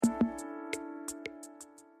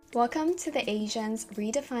Welcome to the Asians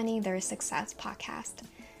Redefining Their Success podcast,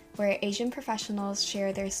 where Asian professionals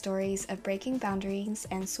share their stories of breaking boundaries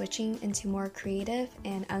and switching into more creative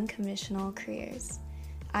and unconventional careers.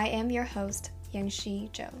 I am your host,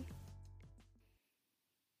 Yangshi Zhou.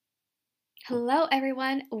 Hello,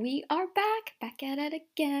 everyone. We are back at it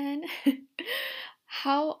again.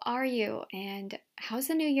 How are you, and how's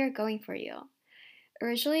the new year going for you?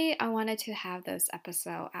 Originally, I wanted to have this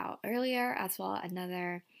episode out earlier, as well as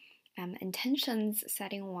another intentions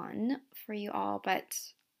setting one for you all, but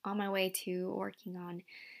on my way to working on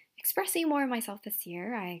expressing more of myself this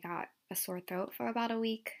year, I got a sore throat for about a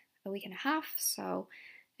week and a half, so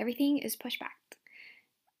everything is pushed back.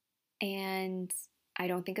 And I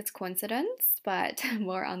don't think it's coincidence, but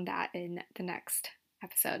more on that in the next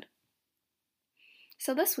episode.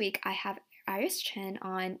 So this week I have Iris Chen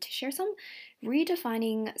on to share some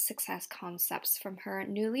redefining success concepts from her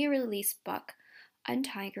newly released book,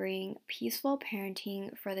 Untigering: Peaceful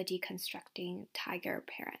Parenting for the Deconstructing Tiger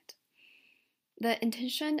Parent. The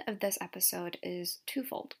intention of this episode is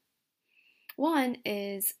twofold. One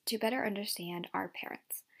is to better understand our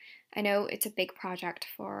parents. I know it's a big project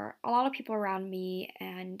for a lot of people around me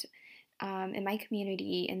and in my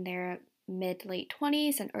community in their mid-late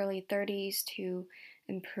 20s and early 30s to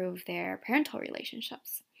improve their parental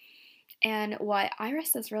relationships. And what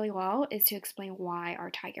Iris does really well is to explain why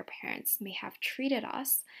our tiger parents may have treated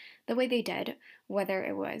us the way they did, whether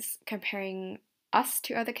it was comparing us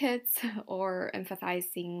to other kids or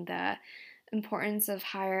emphasizing the importance of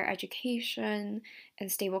higher education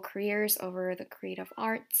and stable careers over the creative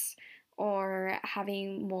arts, or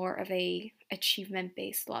having more of a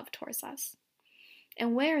achievement-based love towards us,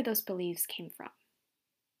 and where those beliefs came from.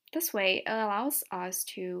 This way, it allows us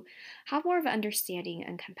to have more of an understanding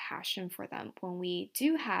and compassion for them when we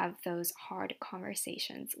do have those hard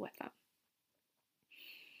conversations with them.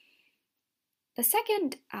 The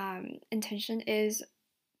second intention is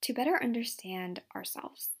to better understand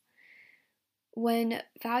ourselves. When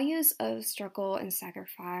values of struggle and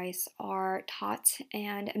sacrifice are taught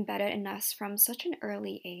and embedded in us from such an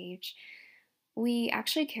early age, we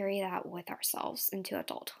actually carry that with ourselves into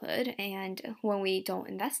adulthood, and when we don't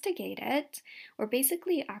investigate it, we're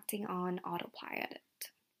basically acting on autopilot.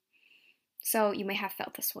 So you may have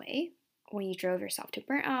felt this way when you drove yourself to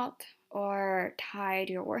burnout or tied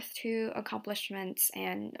your worth to accomplishments,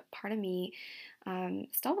 and part of me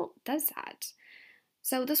still does that.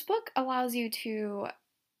 So this book allows you to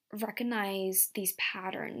recognize these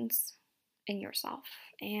patterns in yourself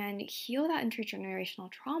and heal that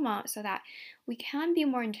intergenerational trauma so that we can be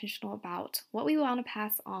more intentional about what we want to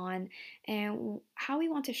pass on and how we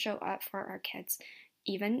want to show up for our kids,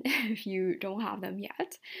 even if you don't have them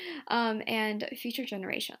yet, and future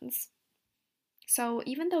generations. So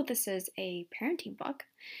even though this is a parenting book,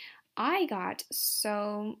 I got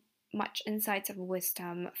so much insights of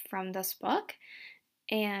wisdom from this book,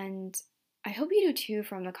 and I hope you do too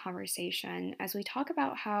from the conversation as we talk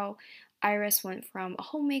about how Iris went from a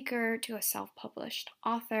homemaker to a self-published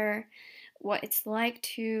author, what it's like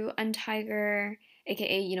to untiger,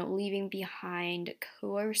 aka, leaving behind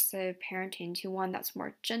coercive parenting to one that's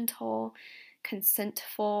more gentle,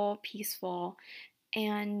 consentful, peaceful,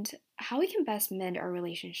 and how we can best mend our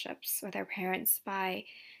relationships with our parents by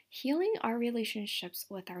healing our relationships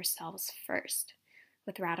with ourselves first,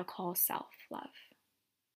 with radical self-love.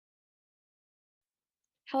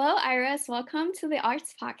 Hello, Iris. Welcome to the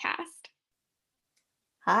Arts Podcast.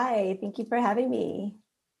 Hi, thank you for having me.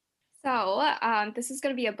 So this is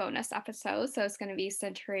going to be a bonus episode, so it's going to be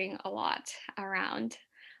centering a lot around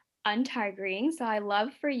untigering. So I'd love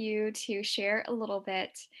for you to share a little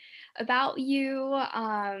bit about you.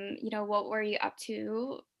 What were you up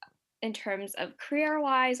to in terms of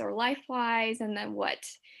career-wise or life-wise, and then what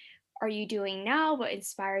are you doing now? What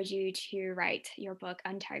inspired you to write your book,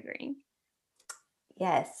 Untigering?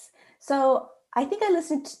 Yes. So I think I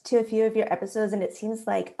listened to a few of your episodes, and it seems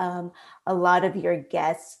like a lot of your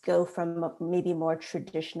guests go from maybe more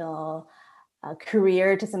traditional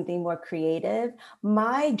career to something more creative.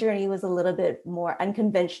 My journey was a little bit more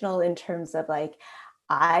unconventional in terms of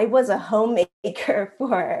I was a homemaker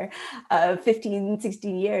for 15,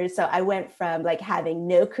 16 years. So I went from having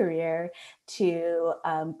no career to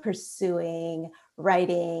pursuing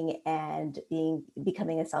writing and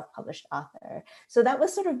becoming a self-published author. So that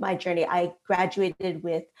was sort of my journey. I graduated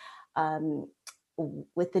with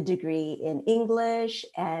the degree in English,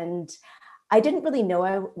 and I didn't really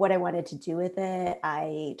know what I wanted to do with it.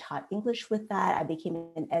 I taught English with that. I became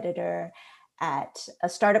an editor at a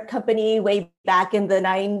startup company way back in the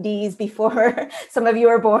 90s before some of you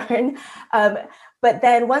were born. But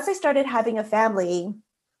then once I started having a family,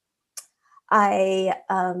 I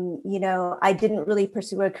didn't really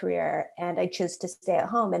pursue a career and I chose to stay at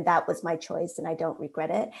home, and that was my choice and I don't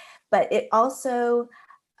regret it. But it also,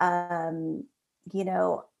 um, you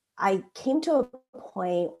know, I came to a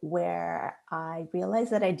point where I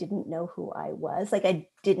realized that I didn't know who I was. Like I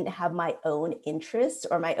didn't have my own interests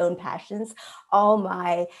or my own passions. All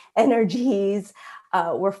my energies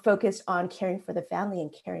were focused on caring for the family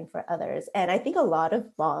and caring for others. And I think a lot of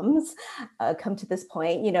moms come to this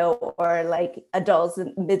point, or like adults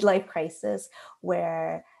in midlife crisis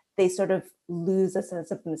where they sort of lose a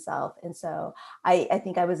sense of themselves. And so I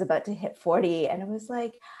think I was about to hit 40 and it was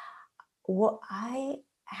like, well, I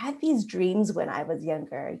had these dreams when I was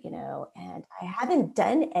younger, and I haven't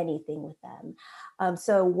done anything with them.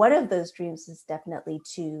 So one of those dreams is definitely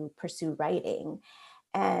to pursue writing.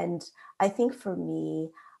 And I think for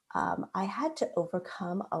me, I had to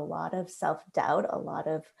overcome a lot of self doubt, a lot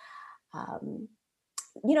of um,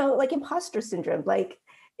 like imposter syndrome, like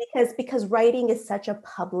because writing is such a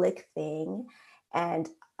public thing, and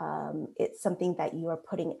it's something that you are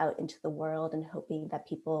putting out into the world and hoping that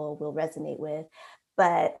people will resonate with.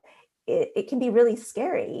 But it can be really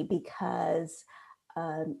scary because,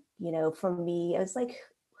 for me, I was like,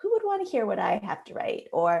 who would want to hear what I have to write?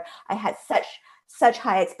 Or I had such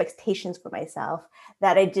high expectations for myself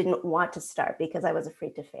that I didn't want to start because I was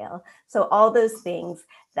afraid to fail. So all those things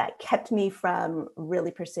that kept me from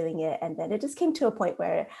really pursuing it. And then it just came to a point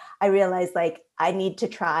where I realized like I need to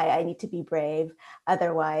try, I need to be brave.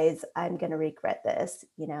 Otherwise, I'm going to regret this.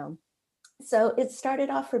 So it started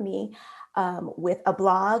off for me with a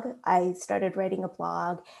blog. I started writing a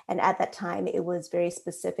blog, and at that time, it was very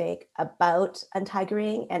specific about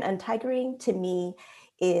untigering. And untigering to me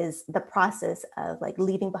is the process of like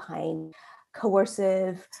leaving behind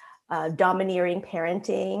coercive, domineering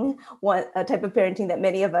parenting, one a type of parenting that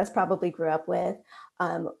many of us probably grew up with,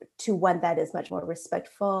 to one that is much more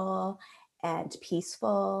respectful and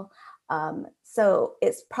peaceful. So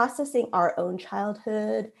it's processing our own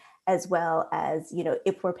childhood as well as,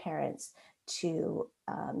 if we're parents, to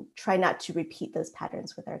try not to repeat those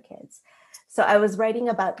patterns with our kids. So I was writing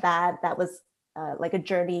about that. That was like a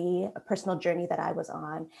journey, a personal journey that I was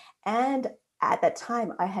on. And at that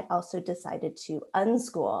time, I had also decided to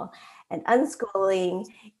unschool. And unschooling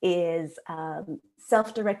is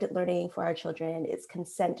self directed learning for our children, it's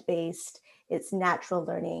consent based, it's natural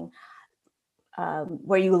learning.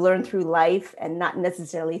 Where you learn through life and not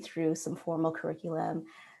necessarily through some formal curriculum.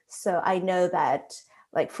 So I know that,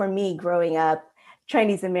 like for me, growing up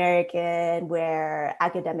Chinese American, where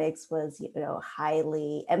academics was,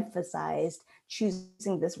 highly emphasized,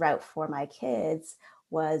 choosing this route for my kids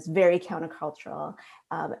was very countercultural.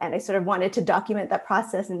 And I sort of wanted to document that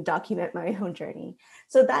process and document my own journey.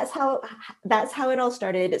 So that's how it all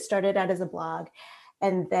started. It started out as a blog.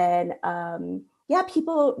 And then yeah,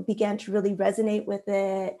 people began to really resonate with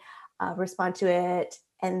it, respond to it.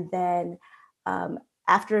 And then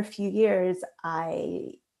after a few years,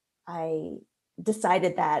 I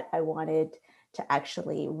decided that I wanted to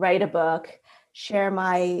actually write a book, share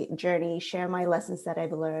my journey, share my lessons that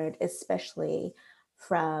I've learned, especially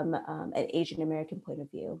from an Asian American point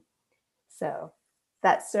of view. So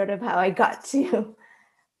that's sort of how I got to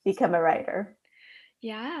become a writer.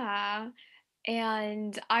 Yeah.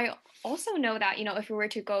 And I also know that, if we were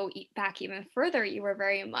to go back even further, you were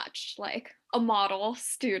very much like a model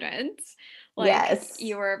student. Like Yes.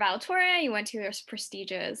 you were valedictorian, you went to this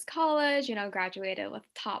prestigious college, graduated with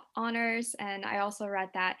top honors. And I also read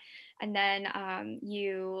that. And then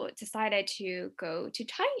you decided to go to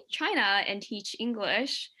China and teach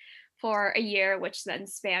English for a year, which then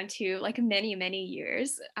spanned to like many, many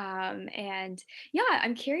years. And yeah,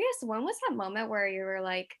 I'm curious, when was that moment where you were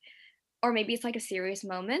like, or maybe it's like a serious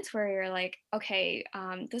moment where you're like, okay,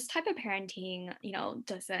 this type of parenting,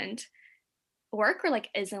 doesn't work or like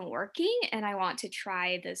isn't working, and I want to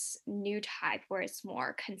try this new type where it's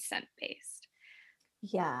more consent based.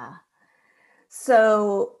 Yeah.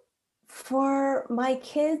 So for my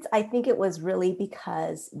kids, I think it was really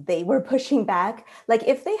because they were pushing back. Like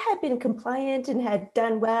if they had been compliant and had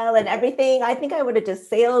done well and everything, I think I would have just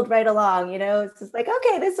sailed right along. It's just like,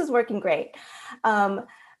 okay, this is working great. Um,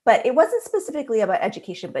 but it wasn't specifically about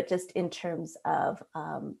education, but just in terms of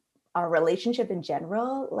our relationship in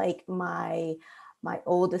general. Like my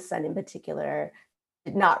oldest son in particular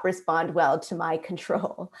did not respond well to my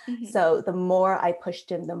control. Hmm. So the more I pushed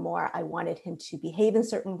him, the more I wanted him to behave in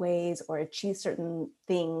certain ways or achieve certain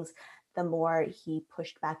things, the more he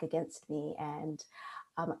pushed back against me. And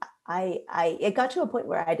um, it got to a point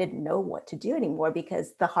where I didn't know what to do anymore,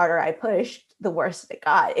 because the harder I pushed, the worse it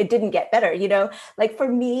got. It didn't get better, like for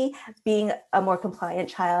me, being a more compliant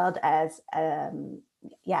child as a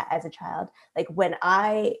child, like when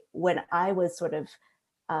I was sort of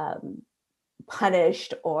um,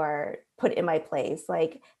 punished or put in my place,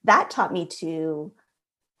 like that taught me to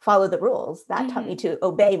follow the rules. That taught me Hmm. to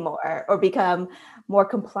obey more or become more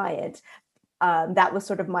compliant. That was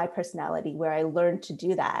sort of my personality, where I learned to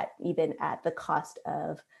do that, even at the cost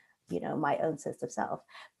of, my own sense of self.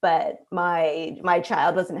 But my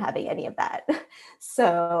child wasn't having any of that,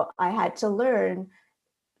 so I had to learn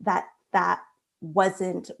that that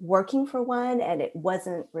wasn't working for one, and it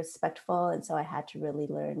wasn't respectful, and so I had to really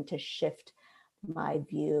learn to shift my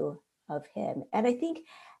view of him. And I think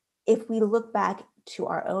if we look back to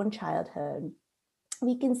our own childhood,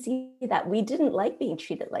 we can see that we didn't like being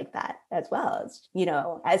treated like that as well,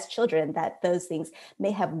 as children, that those things may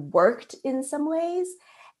have worked in some ways,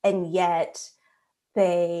 and yet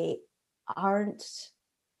they aren't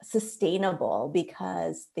sustainable,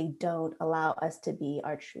 because they don't allow us to be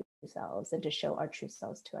our true selves and to show our true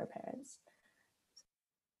selves to our parents.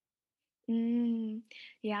 Mm,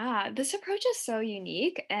 yeah, this approach is so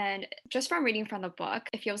unique. And just from reading from the book,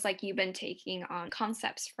 it feels like you've been taking on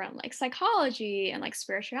concepts from like psychology and like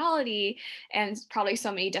spirituality and probably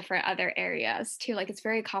so many different other areas too. Like it's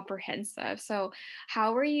very comprehensive. So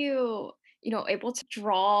how were you, able to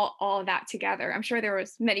draw all of that together? I'm sure there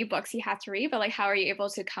was many books you had to read, but like how are you able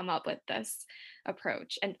to come up with this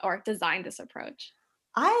approach and or design this approach?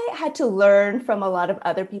 I had to learn from a lot of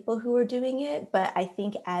other people who were doing it, but I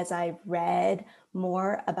think as I read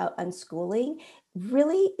more about unschooling,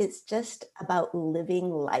 really it's just about living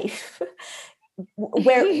life.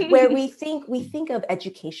 Where we think of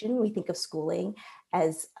education, we think of schooling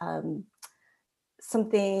as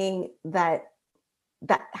something that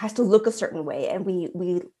has to look a certain way, and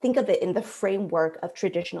we think of it in the framework of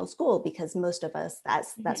traditional school, because most of us,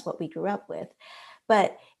 that's Mhm. what we grew up with.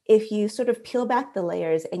 But if you sort of peel back the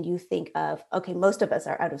layers and you think of, okay, most of us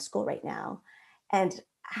are out of school right now, and Mhm.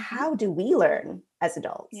 how do we learn as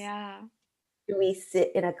adults? Yeah. Do we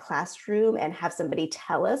sit in a classroom and have somebody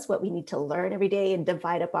tell us what we need to learn every day and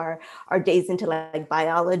divide up our days into like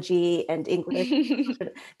biology and English?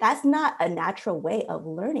 That's not a natural way of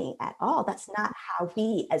learning at all. That's not how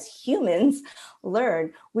we as humans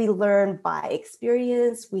learn. We learn by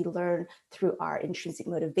experience, we learn through our intrinsic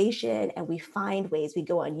motivation, and we find ways. We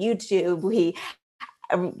go on YouTube, we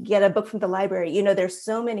get a book from the library. There's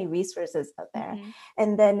so many resources out there. Mhm.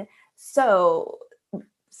 And then so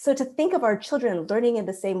so to think of our children learning in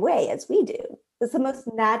the same way as we do is the most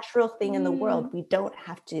natural thing in the world. Mm. We don't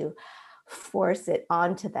have to force it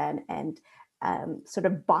onto them and sort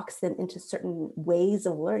of box them into certain ways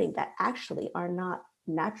of learning that actually are not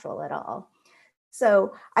natural at all.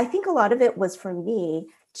 So I think a lot of it was for me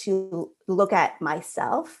to look at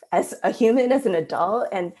myself as a human, as an adult,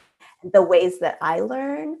 and the ways that I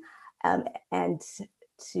learn, and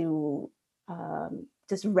to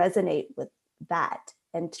just resonate with that,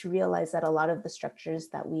 and to realize that a lot of the structures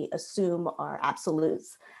that we assume are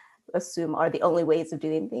absolutes, assume are the only ways of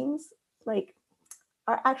doing things, like,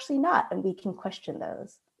 are actually not, and we can question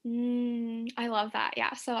those. I love that.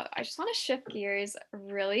 Yeah. So I just want to shift gears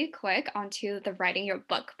really quick onto the writing your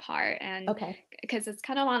book part. And Okay. because it's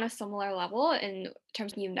kind of on a similar level in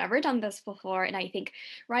terms of you've never done this before. And I think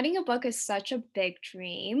writing a book is such a big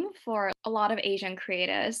dream for a lot of Asian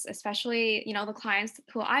creatives, especially, the clients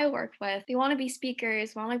who I work with. They want to be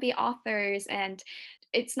speakers, want to be authors. And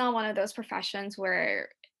it's not one of those professions where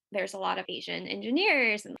there's a lot of Asian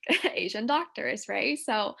engineers and Asian doctors, right?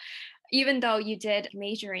 So even though you did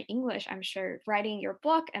major in English, I'm sure writing your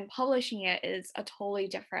book and publishing it is a totally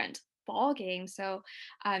different ball game. So,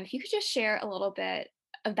 if you could just share a little bit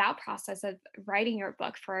of that process of writing your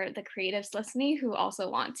book for the creatives listening who also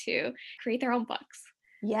want to create their own books.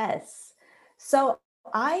 Yes. So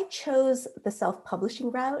I chose the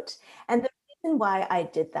self-publishing route. And the reason why I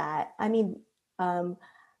did that, I mean, um,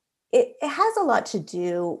 it has a lot to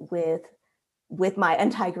do with my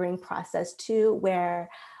untigering process too,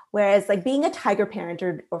 whereas like being a tiger parent,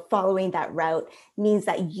 or following that route, means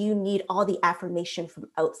that you need all the affirmation from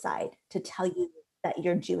outside to tell you that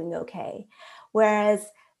you're doing okay. Whereas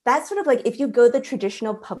that's sort of like, if you go the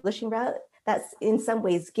traditional publishing route, that's in some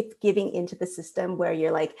ways giving into the system, where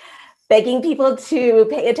you're like begging people to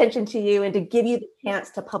pay attention to you and to give you the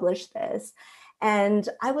chance to publish this. And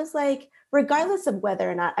I was like, regardless of whether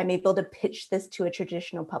or not I'm able to pitch this to a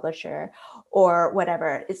traditional publisher or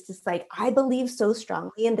whatever, it's just like, I believe so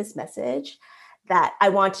strongly in this message that I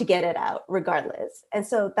want to get it out regardless. And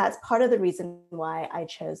so that's part of the reason why I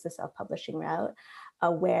chose the self-publishing route,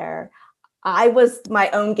 where I was my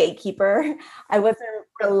own gatekeeper. I wasn't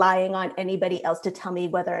relying on anybody else to tell me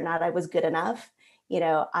whether or not I was good enough.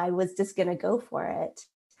 I was just going to go for it.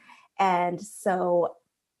 And so,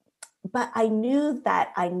 but I knew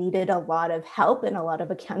that I needed a lot of help and a lot of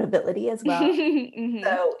accountability as well. Hmm.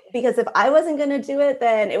 So, because if I wasn't going to do it,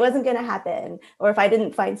 then it wasn't going to happen. Or if I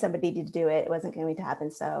didn't find somebody to do it, it wasn't going to happen.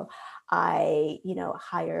 So I,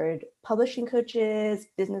 hired publishing coaches,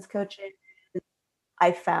 business coaches.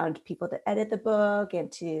 I found people to edit the book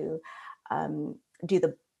and to do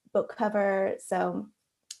the book cover. So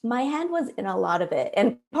my hand was in a lot of it.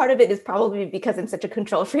 And part of it is probably because I'm such a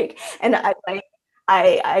control freak. And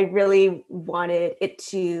I really wanted it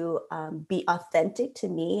to be authentic to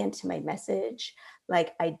me and to my message.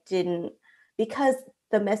 Like I didn't, because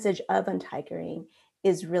the message of Untigering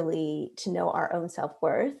is really to know our own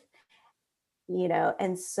self-worth,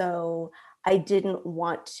 and so I didn't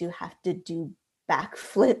want to have to do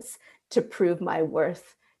backflips to prove my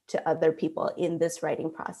worth to other people in this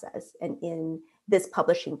writing process and in this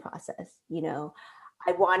publishing process.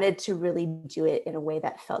 I wanted to really do it in a way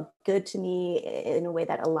that felt good to me, in a way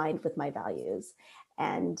that aligned with my values.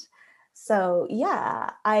 And so, yeah,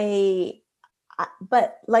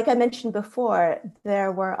 but like I mentioned before,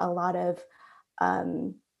 there were a lot of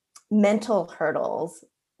um, mental hurdles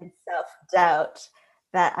and self-doubt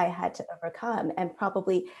that I had to overcome. And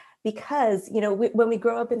probably because, when we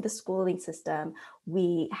grow up in the schooling system,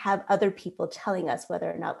 we have other people telling us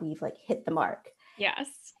whether or not we've like hit the mark. Yes.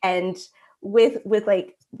 And with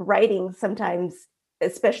like writing, sometimes,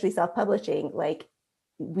 especially self-publishing, like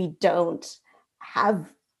we don't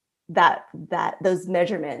have that those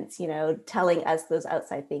measurements, telling us those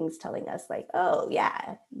outside things, telling us like, oh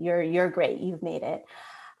yeah, you're great, you've made it.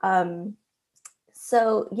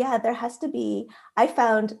 So yeah, there has to be, I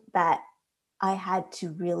found that I had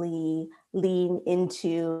to really lean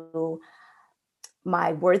into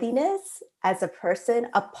my worthiness as a person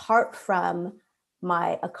apart from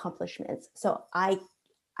my accomplishments. So I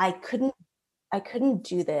couldn't I couldn't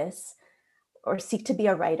do this or seek to be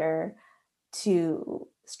a writer to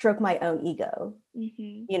stroke my own ego.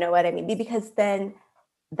 Hmm. You know what I mean? Because then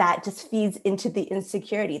that just feeds into the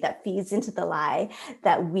insecurity, that feeds into the lie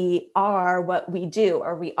that we are what we do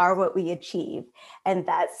or we are what we achieve. And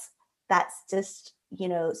that's just,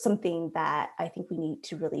 something that I think we need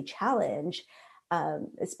to really challenge,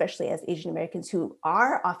 especially as Asian Americans who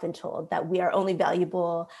are often told that we are only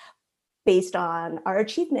valuable based on our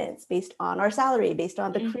achievements, based on our salary, based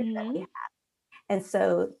on the career that we Hmm. have. And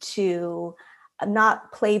so to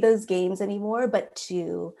not play those games anymore, but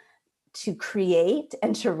to create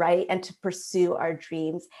and to write and to pursue our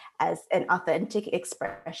dreams as an authentic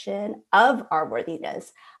expression of our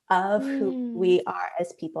worthiness, of who Mm. we are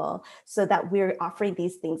as people, so that we're offering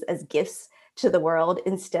these things as gifts to the world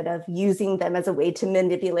instead of using them as a way to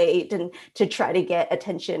manipulate and to try to get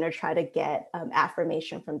attention or try to get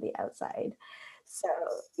affirmation from the outside. So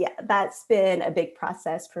yeah, that's been a big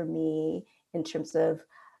process for me in terms of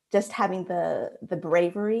just having the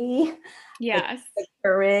bravery, the, Yes. the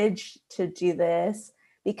courage to do this,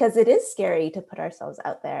 because it is scary to put ourselves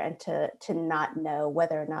out there and to not know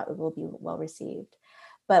whether or not it will be well received.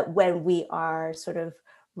 But when we are sort of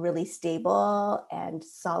really stable and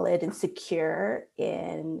solid and secure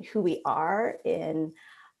in who we are, in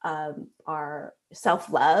our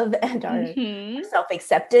self-love and our Hmm.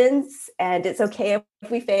 self-acceptance, and it's okay if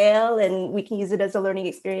we fail and we can use it as a learning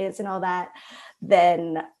experience and all that,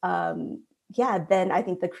 then then I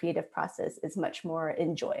think the creative process is much more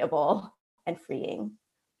enjoyable and freeing.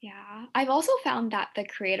 Yeah, I've also found that the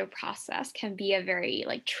creative process can be a very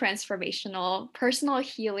like transformational personal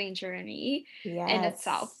healing journey in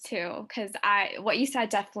itself Yes. too. Because I, what you said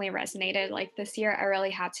definitely resonated. Like this year, I really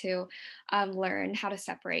had to learn how to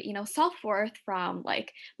separate, self-worth from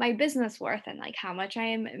like my business worth and like how much I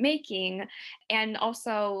am making, and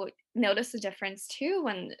also notice the difference too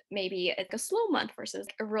when maybe it's a slow month versus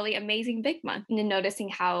a really amazing big month, and then noticing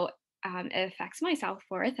how it affects my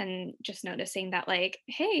self-worth, and just noticing that like,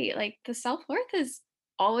 hey, like the self-worth is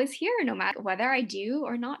always here no matter whether I do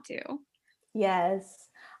or not do. Yes.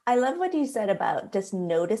 I love what you said about just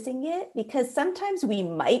noticing it, because sometimes we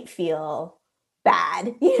might feel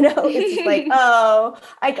bad, it's just like, oh,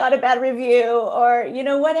 I got a bad review or,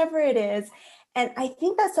 whatever it is. And I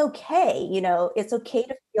think that's okay. It's okay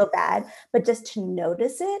to feel bad, but just to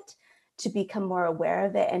notice it, to become more aware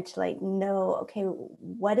of it and to like know, okay,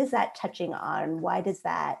 what is that touching on? Why does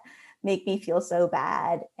that make me feel so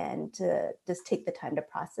bad? And to just take the time to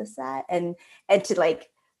process that and to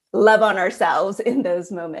like love on ourselves in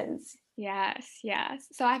those moments. Yes, yes.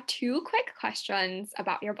 So I have two quick questions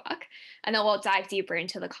about your book, and then we'll dive deeper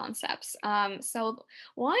into the concepts. So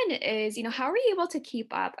one is, how are you able to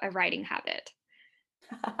keep up a writing habit?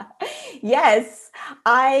 Yes,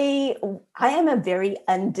 I am a very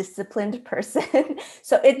undisciplined person.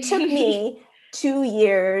 So it took me 2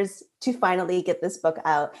 years to finally get this book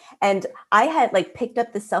out. And I had like picked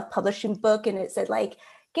up the self-publishing book and it said like,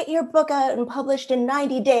 get your book out and published in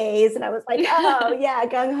 90 days. And I was like, oh yeah,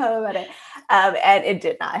 gung ho about it. And it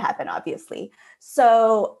did not happen, obviously.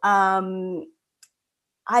 So I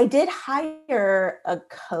did hire a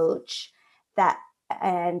coach that,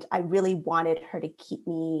 and I really wanted her to keep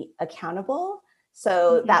me accountable.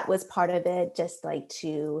 So Mhm. that was part of it, just like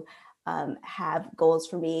to have goals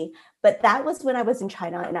for me. But that was when I was in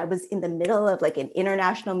China and I was in the middle of like an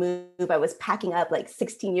international move. I was packing up like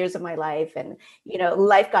 16 years of my life and,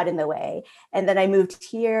 life got in the way. And then I moved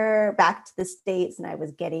here back to the States and I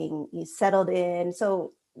was getting settled in.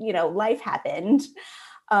 So, life happened.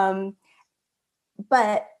 Um,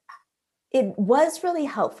 but it was really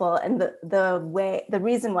helpful, and the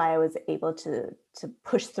reason why I was able to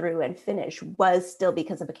push through and finish was still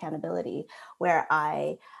because of accountability, where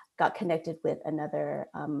I got connected with another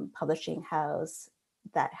publishing house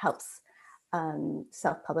that helps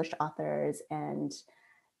self-published authors, and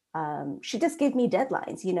she just gave me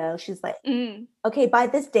deadlines. She's like, Mm. okay, by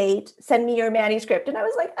this date send me your manuscript, and I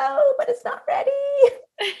was like, oh, but it's not ready.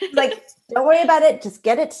 Like, don't worry about it, just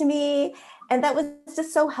get it to me. And that was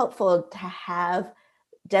just so helpful to have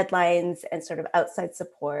deadlines and sort of outside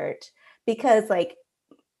support, because like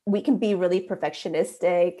we can be really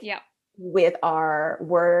perfectionistic Yep. with our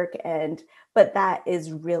work, and but that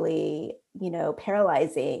is really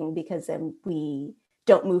paralyzing, because then we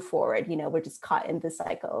don't move forward. We're just caught in the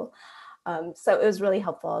cycle. So it was really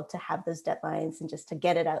helpful to have those deadlines and just to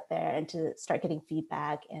get it out there and to start getting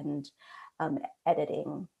feedback and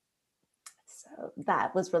editing. So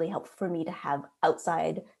that was really helpful for me to have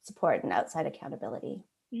outside support and outside accountability.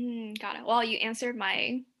 Got it. Well, you answered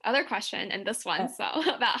my other question and this one, Uh,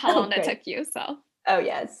 so about how oh, long that great. took you. So Oh,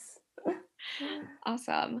 yes.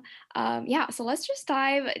 awesome. Yeah, so let's just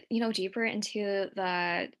dive, deeper into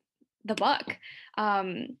the book.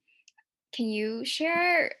 Um, can you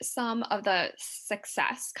share some of the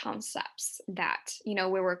success concepts that, we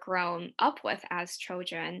were grown up with as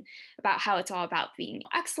children about how it's all about being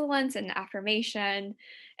excellence and affirmation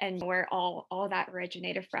and where all that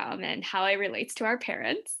originated from and how it relates to our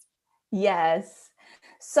parents? Yes.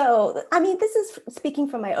 So, I mean, this is speaking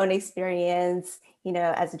from my own experience,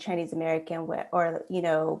 as a Chinese American, or,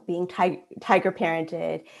 being tiger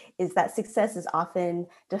parented, is that success is often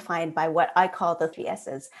defined by what I call the three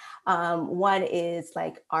S's. One is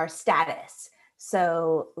like our status.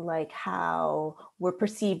 So, like how we're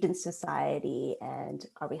perceived in society, and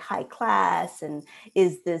are we high class? And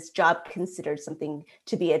is this job considered something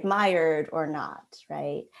to be admired or not?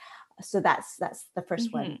 Right. So that's the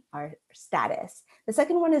first one, Hmm. our status. The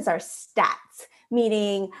second one is our stats,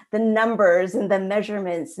 meaning the numbers and the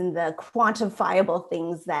measurements and the quantifiable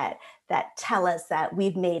things that tell us that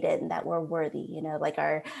we've made it and that we're worthy, like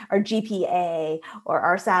our GPA or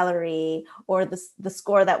our salary or the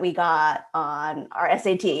score that we got on our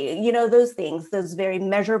SAT, those things, those very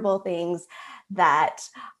measurable things that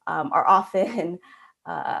are often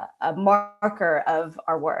a marker of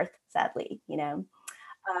our worth, sadly.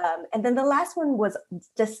 And then the last one was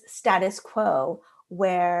just status quo,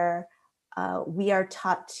 where we are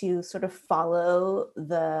taught to sort of follow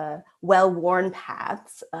the well-worn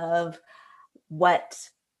paths of what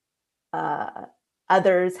uh,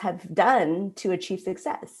 others have done to achieve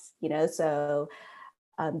success. So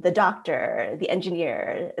the doctor, the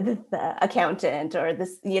engineer, the accountant, or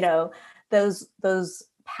those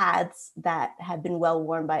paths that have been well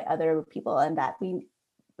worn by other people and that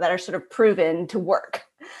are sort of proven to work.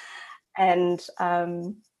 And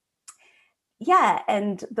yeah,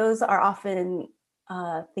 and those are often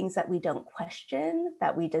things that we don't question,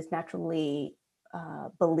 that we just naturally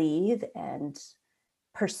believe and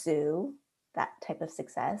pursue that type of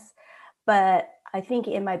success. But I think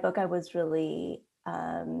in my book, I was really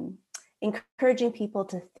encouraging people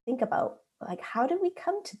to think about, like, how do we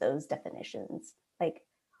come to those definitions? Like,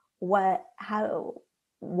 why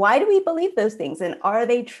do we believe those things, and are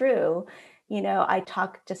they true? I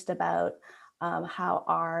talk just about how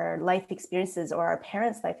our life experiences or our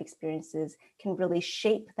parents' life experiences can really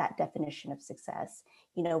shape that definition of success.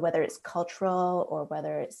 Whether it's cultural or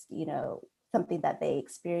whether it's something that they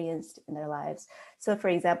experienced in their lives. So, for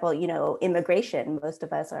example, immigration.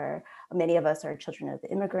 Many of us are children of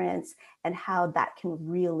immigrants, and how that can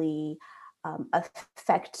really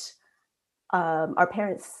affect our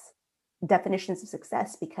parents' definitions of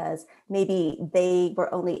success, because maybe they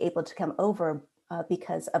were only able to come over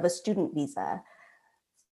because of a student visa.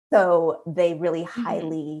 So they really Hmm.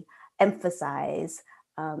 highly emphasize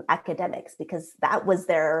academics because that was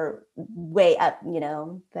their way up,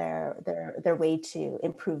 their way to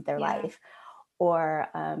improve their Yeah. life. Or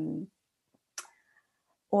um,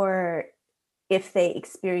 or if they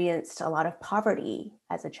experienced a lot of poverty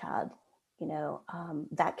as a child,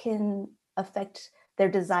 that can affect their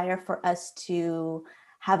desire for us to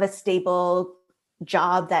have a stable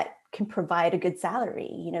job that can provide a good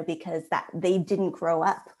salary, because that they didn't grow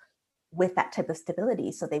up with that type of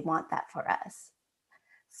stability. So they want that for us.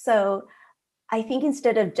 So I think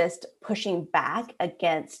instead of just pushing back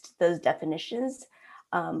against those definitions,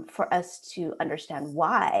 for us to understand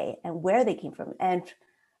why and where they came from. And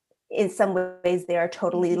in some ways, they are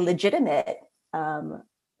totally Hmm. legitimate, um,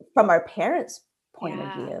 from our parents' point of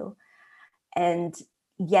Yeah. view. And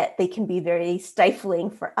yet they can be very stifling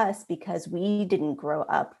for us because we didn't grow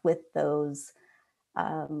up with those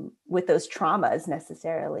traumas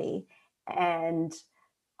necessarily. And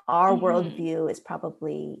our Hmm. worldview is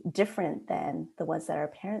probably different than the ones that our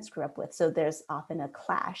parents grew up with. So there's often a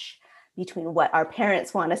clash between what our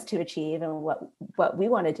parents want us to achieve and what we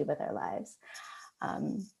want to do with our lives.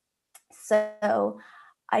 Um, so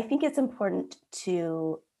I think it's important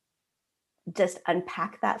to just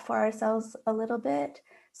unpack that for ourselves a little bit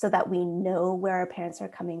so that we know where our parents are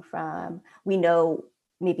coming from. We know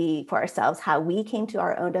maybe for ourselves how we came to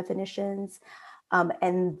our own definitions.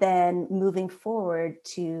 And then moving forward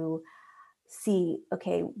to see,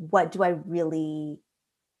 okay, what do I really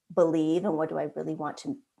believe and what do I really want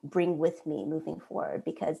to bring with me moving forward?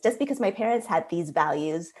 Because just because my parents had these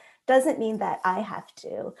values doesn't mean that I have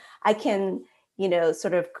to. I can,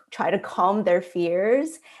 sort of try to calm their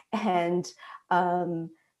fears and um,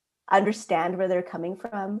 understand where they're coming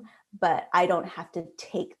from, but I don't have to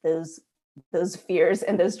take those fears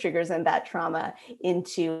and those triggers and that trauma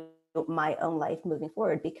into my own life moving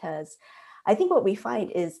forward. Because I think what we find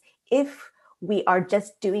is if we are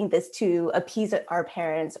just doing this to appease our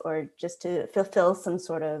parents or just to fulfill some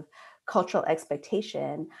sort of cultural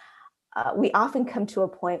expectation, we often come to a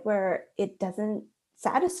point where it doesn't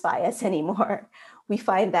satisfy us anymore. We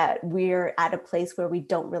find that we're at a place where we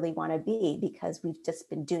don't really want to be because we've just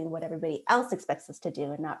been doing what everybody else expects us to do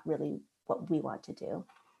and not really what we want to do.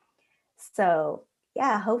 So,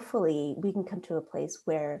 yeah, hopefully we can come to a place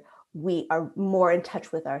where we are more in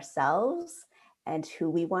touch with ourselves and who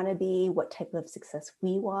we want to be, what type of success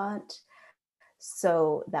we want,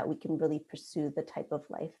 so that we can really pursue the type of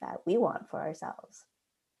life that we want for ourselves.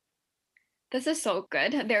 This is so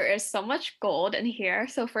good. There is so much gold in here.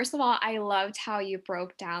 So, first of all, I loved how you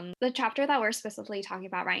broke down the chapter that we're specifically talking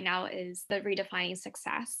about right now is the redefining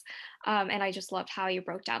success. And I just loved how you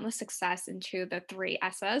broke down the success into the three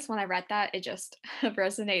S's. When I read that, it just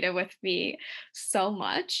resonated with me so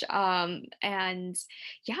much. And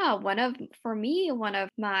yeah, for me, one of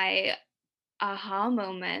my aha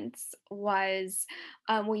moments was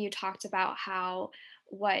when you talked about how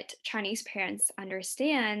what Chinese parents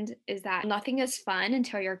understand is that nothing is fun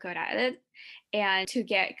until you're good at it. And to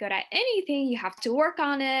get good at anything, you have to work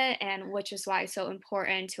on it. And which is why it's so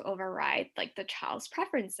important to override like the child's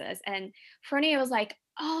preferences. And for me, it was like,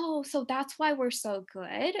 oh, so that's why we're so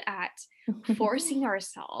good at forcing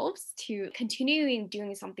ourselves to continuing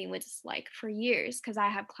doing something with like for years. Cause I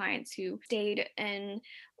have clients who stayed in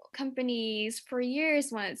companies for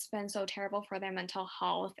years when it's been so terrible for their mental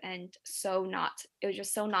health and it was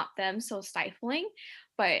just so not them, so stifling.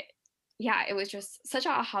 But yeah, it was just such a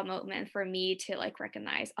aha moment for me to like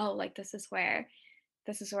recognize, oh, like this is where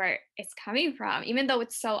it's coming from, even though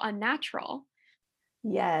it's so unnatural.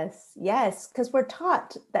 Yes, yes, because we're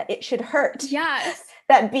taught that it should hurt, Yes.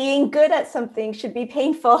 that being good at something should be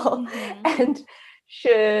painful Hmm. and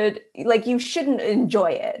you shouldn't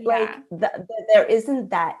enjoy it. Like Yeah. there isn't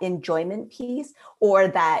that enjoyment piece or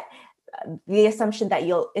that the assumption that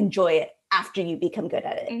you'll enjoy it after you become good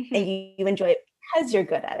at it Hmm. and you enjoy it because you're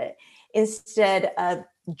good at it instead of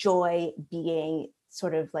joy being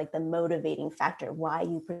sort of like the motivating factor why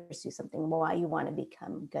you pursue something, why you want to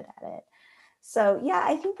become good at it. So yeah,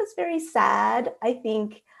 I think that's very sad. I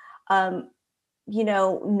think, um,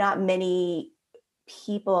 not many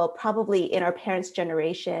people, probably in our parents'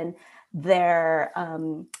 generation, their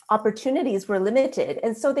opportunities were limited.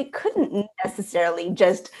 And so they couldn't necessarily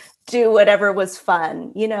just do whatever was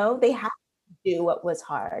fun, they had to do what was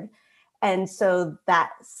hard. And so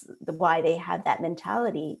that's why they had that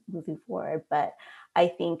mentality moving forward. But I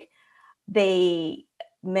think they,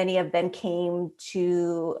 many of them came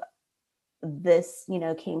to this,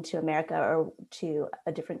 came to America or to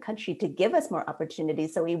a different country to give us more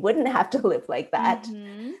opportunities so we wouldn't have to live like that,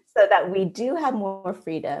 Mm-hmm. so that we do have more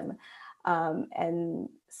freedom. And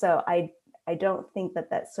so I don't think that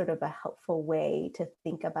that's sort of a helpful way to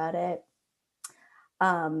think about it.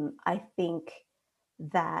 I think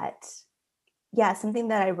that, yeah, something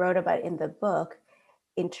that I wrote about in the book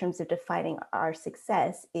in terms of defining our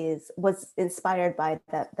success was inspired by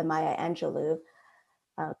the Maya Angelou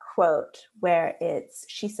quote, where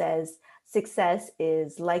she says, success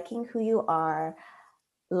is liking who you are,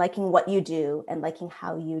 liking what you do, and liking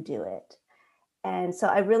how you do it. And so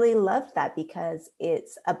I really loved that because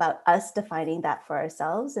it's about us defining that for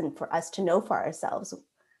ourselves and for us to know for ourselves,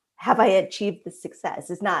 have I achieved the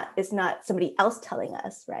success? It's not somebody else telling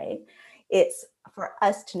us, right? It's for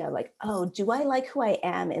us to know, like, oh, do I like who I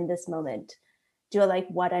am in this moment? Do I like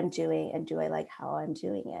what I'm doing? And do I like how I'm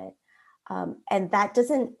doing it? And that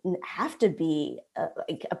doesn't have to be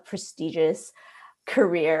like a prestigious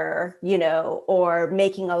career, or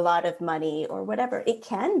making a lot of money or whatever. It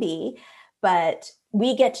can be, but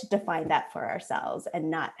we get to define that for ourselves and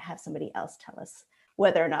not have somebody else tell us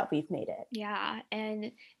whether or not we've made it. Yeah,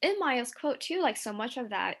 and in Maya's quote too, like so much of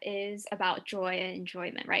that is about joy and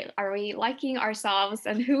enjoyment, right? Are we liking ourselves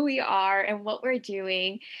and who we are and what we're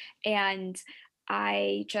doing? And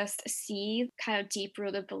I just see kind of deep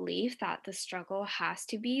rooted belief that the struggle has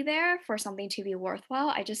to be there for something to be worthwhile.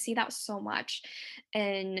 I just see that so much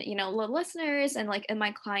in, the listeners and like in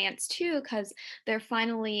my clients too, because they're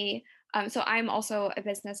finally so I'm also a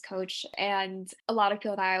business coach, and a lot of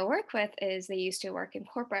people that I work with is they used to work in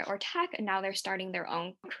corporate or tech, and now they're starting their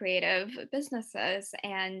own creative businesses,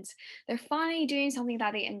 and they're finally doing something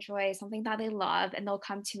that they enjoy, something that they love, and they'll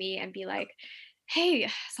come to me and be like, "Hey,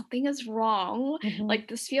 something is wrong. Mhm. Like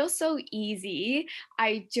this feels so easy.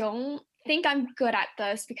 I don't think I'm good at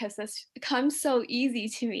this because this comes so easy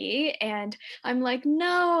to me." And I'm like,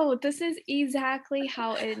 no, this is exactly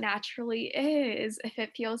how it naturally is. If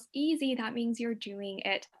it feels easy, that means you're doing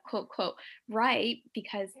it, quote, quote, right,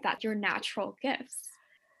 because that's your natural gifts.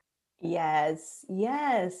 Yes,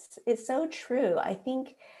 yes, it's so true. I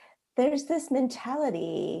think there's this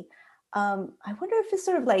mentality. I wonder if it's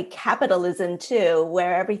sort of like capitalism too,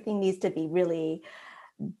 where everything needs to be really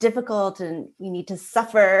difficult and you need to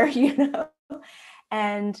suffer,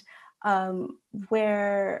 and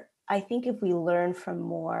where I think if we learn from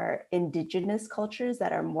more indigenous cultures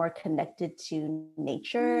that are more connected to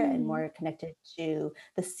nature and Mm, more connected to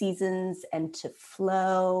the seasons and to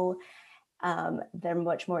flow, they're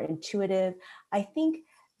much more intuitive. I think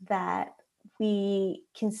that we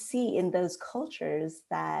can see in those cultures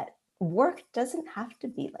that work doesn't have to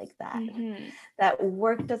be like that. hmm. That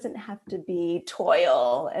work doesn't have to be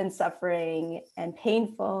toil and suffering and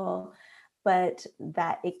painful, but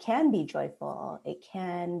that it can be joyful. It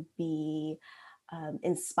can be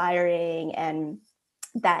inspiring, and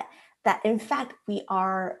that in fact we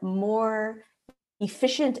are more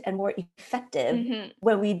efficient and more effective Hmm.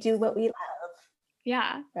 when we do what we love,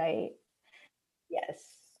 Yeah. right?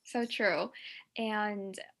 Yes. So true.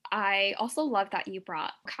 And I also love that you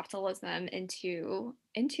brought capitalism into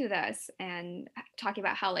this and talking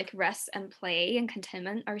about how like rest and play and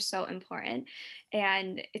contentment are so important.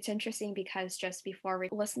 And it's interesting because just before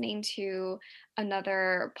listening to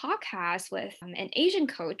another podcast with an Asian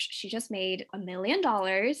coach, she just made $1 million,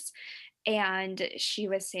 and she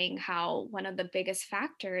was saying how one of the biggest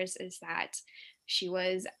factors is that she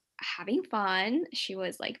was having fun, she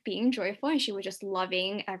was like being joyful, and she was just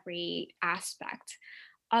loving every aspect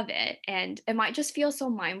of it. And it might just feel so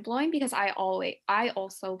mind-blowing because I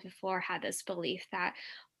also before had this belief that,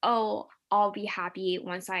 oh, I'll be happy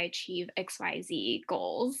once I achieve XYZ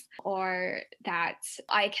goals, or that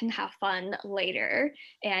I can have fun later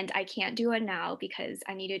and I can't do it now because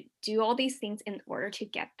I need to do all these things in order to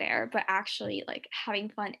get there. But actually, like having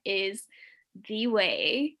fun is the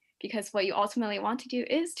way, because what you ultimately want to do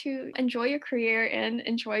is to enjoy your career and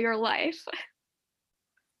enjoy your life.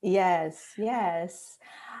 Yes, yes.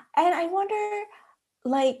 And I wonder,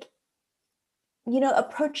 like,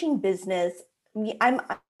 approaching business,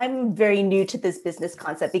 I'm very new to this business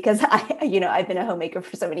concept because I've been a homemaker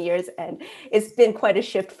for so many years, and it's been quite a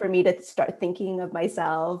shift for me to start thinking of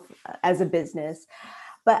myself as a business.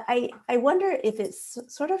 But I wonder if it's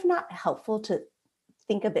sort of not helpful to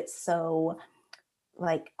think of it so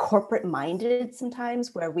like corporate minded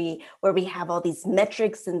sometimes, where we have all these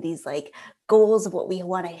metrics and these like goals of what we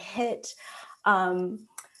want to hit, um,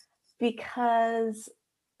 because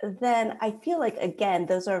then I feel like, again,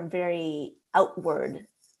 those are very outward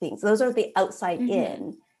things. Those are the outside Hmm.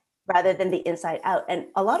 in rather than the inside out. And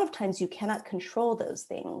a lot of times you cannot control those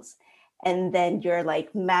things. and then you're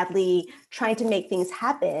like madly trying to make things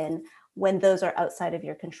happen when those are outside of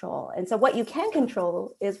your control. And so what you can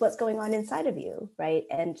control is what's going on inside of you, right?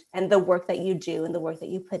 And the work that you do and the work that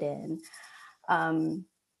you put in.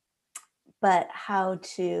 But how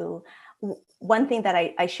to, one thing that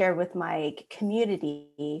I shared with my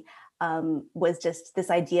community was just this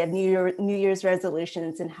idea of New Year's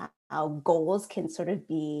resolutions, and how goals can sort of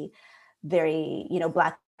be very,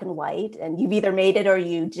 black and white, and you've either made it or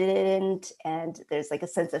you didn't, and there's like a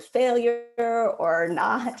sense of failure or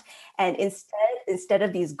not. And instead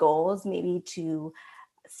of these goals, maybe to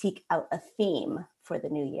seek out a theme for the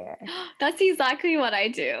new year. That's exactly what I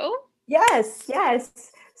do. Yes,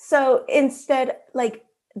 yes. So instead, like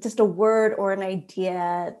just a word or an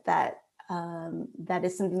idea that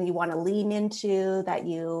is something you want to lean into, that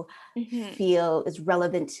you feel is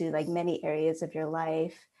relevant to like many areas of your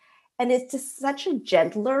life. And it's just such a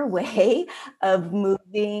gentler way of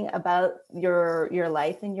moving about your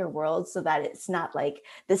life and your world, so that it's not like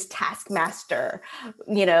this taskmaster,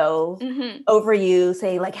 over you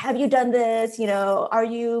saying like, have you done this? Are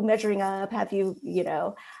you measuring up? Have you,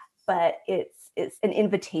 but it's an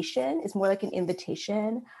invitation. It's more like an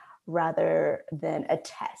invitation rather than a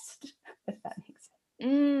test, if that makes sense.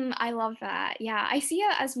 I love that. Yeah, I see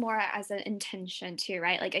it as more as an intention too,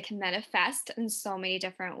 right? Like it can manifest in so many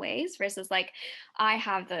different ways versus like I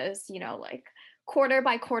have this, like quarter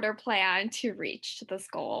by quarter plan to reach this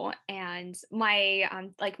goal. And my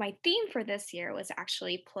theme for this year was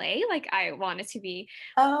actually play. Like I wanted to be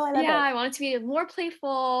Oh, I love yeah, it. I wanted to be more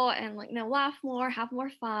playful and like laugh more, have more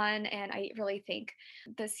fun, and I really think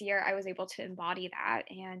this year I was able to embody that.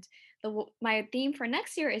 And my theme for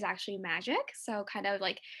next year is actually magic, so kind of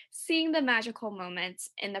like seeing the magical moments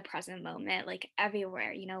in the present moment, like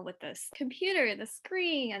everywhere, with this computer, the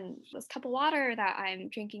screen, and this cup of water that I'm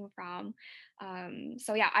drinking from.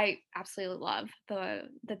 So yeah, I absolutely love the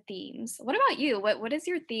themes. What about you? What is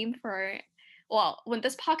your theme for well, when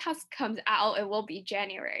this podcast comes out, it will be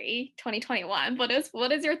January 2021. What is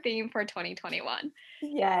your theme for 2021?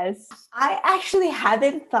 Yes. I actually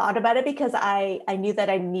haven't thought about it because I knew that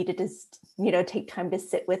I needed to, take time to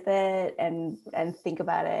sit with it and think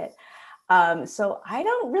about it. So I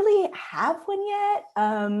don't really have one yet.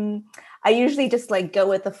 I usually just like go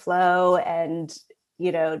with the flow and,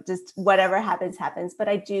 just whatever happens, happens. But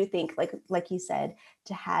I do think like you said,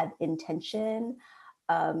 to have intention,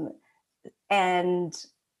 um, and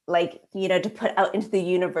like, to put out into the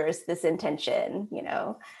universe this intention,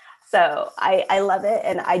 so I love it,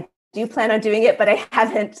 and I do plan on doing it, but I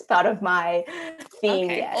haven't thought of my theme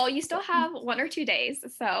Okay. yet. Well, you still have 1 or 2 days,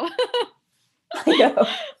 so I know.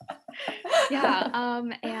 yeah.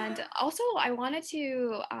 And also I wanted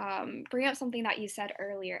to bring up something that you said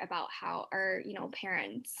earlier about how our,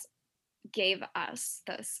 parents gave us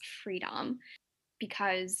this freedom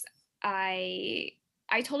because I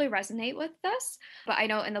I totally resonate with this, but I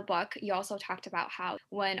know in the book you also talked about how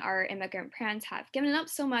when our immigrant parents have given up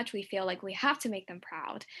so much, we feel like we have to make them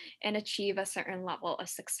proud and achieve a certain level of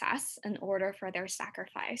success in order for their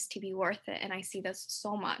sacrifice to be worth it. And I see this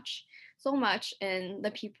so much in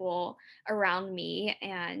the people around me,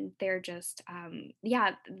 and they're just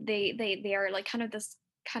yeah, they are like kind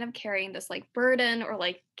of carrying this like burden or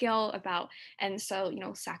like guilt about, and so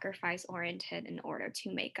sacrifice oriented in order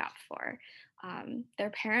to make up for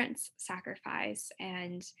their parents sacrifice.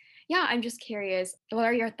 And yeah, I'm just curious, what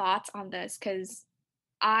are your thoughts on this? Because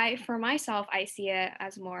for myself, I see it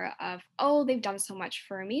as more of, oh, they've done so much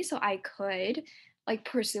for me, so I could like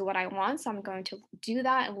pursue what I want. So I'm going to do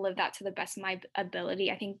that and live that to the best of my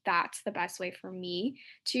ability. I think that's the best way for me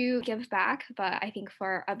to give back. But I think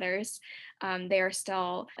for others, they are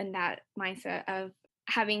still in that mindset of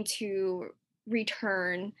having to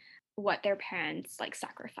return what their parents like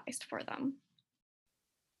sacrificed for them.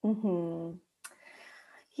 Hmm.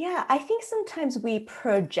 Yeah, I think sometimes we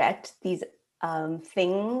project these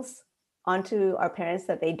things onto our parents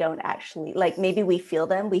that they don't actually like. Maybe we feel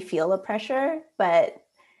them, we feel a pressure, but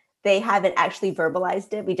they haven't actually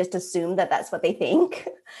verbalized it. We just assume that that's what they think.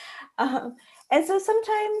 um, and so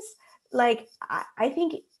sometimes, like, I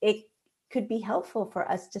think it could be helpful for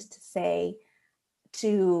us just to say,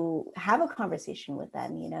 to have a conversation with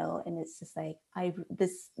them, and it's just like,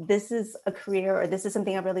 this is a career, or this is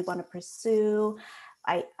something I really want to pursue.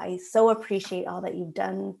 I so appreciate all that you've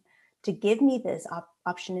done to give me this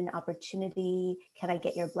option and opportunity. Can I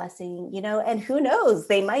get your blessing? And who knows,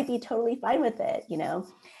 they might be totally fine with it.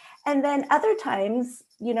 And then other times,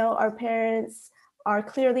 our parents are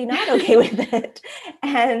clearly not okay with it.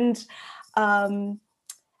 And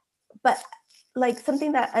but like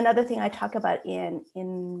another thing I talk about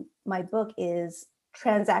in my book is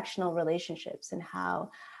transactional relationships, and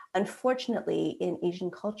how, unfortunately, in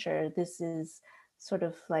Asian culture, this is sort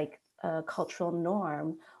of like a cultural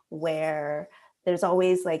norm where there's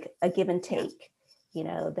always like a give and Yeah. take. You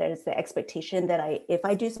know, there's the expectation that if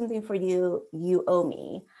I do something for you, you owe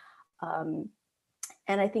me. Um,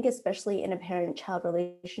 and I think especially in a parent-child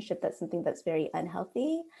relationship, that's something that's very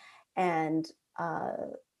unhealthy, and uh,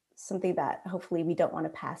 something that hopefully we don't want to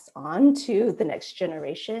pass on to the next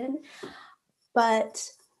generation. But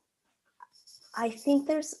I think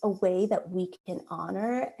there's a way that we can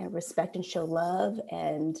honor and respect and show love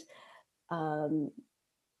um,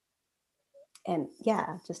 and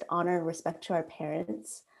yeah, just honor and respect to our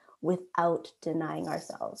parents without denying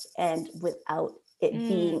ourselves and without it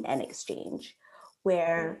being Mm, an exchange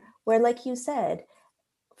where like you said,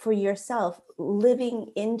 for yourself,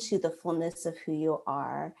 living into the fullness of who you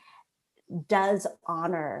are does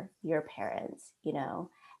honor your parents, you know,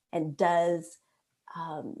 and does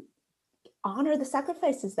um, honor the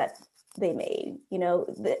sacrifices that they made. You know,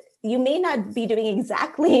 you may not be doing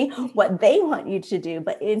exactly what they want you to do,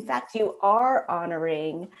 but in fact, you are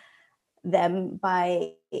honoring them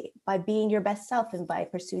by being your best self and by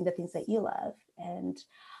pursuing the things that you love. And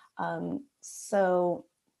so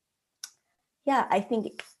yeah, I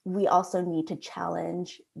think we also need to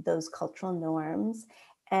challenge those cultural norms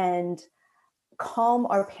and calm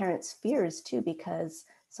our parents' fears too, because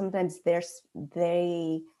sometimes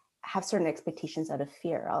they have certain expectations out of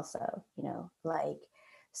fear also, you know, like,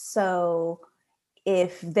 so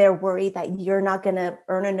if they're worried that you're not going to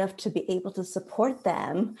earn enough to be able to support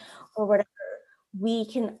them or whatever, we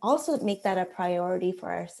can also make that a priority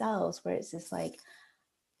for ourselves, where it's just like,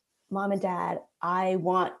 mom and dad, I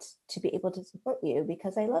want to be able to support you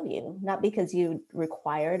because I love you, not because you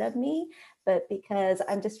require it of me, but because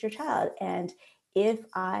I'm just your child. And if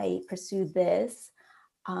I pursue this,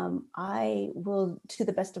 I will, to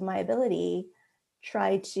the best of my ability,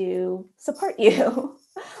 try to support you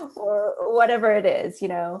or whatever it is, you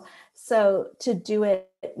know. So to do it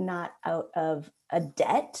not out of a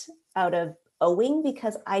debt, out of owing,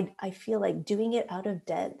 because I feel like doing it out of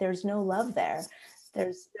debt, there's no love there.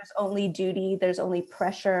 There's only duty, there's only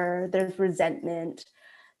pressure, there's resentment.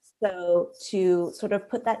 So to sort of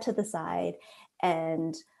put that to the side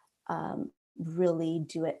and really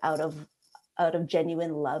do it out of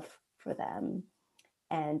genuine love for them.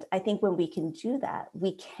 And I think when we can do that,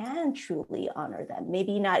 we can truly honor them.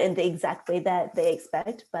 Maybe not in the exact way that they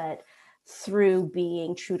expect, but through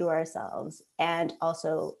being true to ourselves and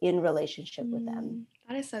also in relationship with them.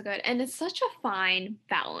 that is so good. And it's such a fine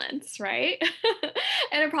balance, right?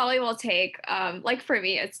 And it probably will take, like for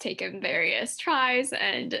me, it's taken various tries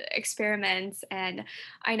and experiments. And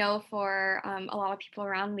I know for a lot of people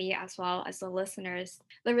around me, as well as the listeners,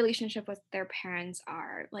 the relationship with their parents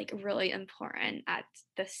are like really important at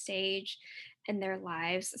this stage in their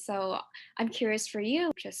lives. So I'm curious for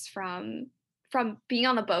you, just from being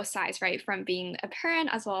on the both sides, right? From being a parent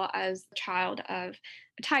as well as a child of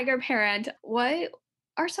a tiger parent, what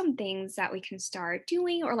are some things that we can start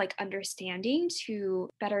doing or like understanding to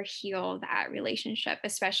better heal that relationship,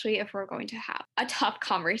 especially if we're going to have a tough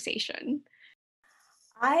conversation?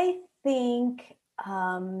 I think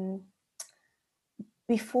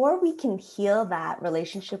before we can heal that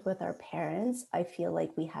relationship with our parents, I feel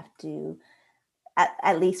like we have to,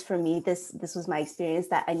 at least for me, this was my experience,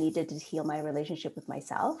 that I needed to heal my relationship with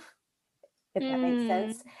myself, if that makes Mm,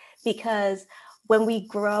 sense. Because when we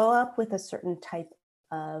grow up with a certain type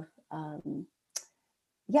of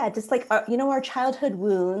yeah, just like our, you know, our childhood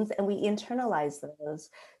wounds, and we internalize those,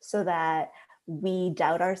 so that we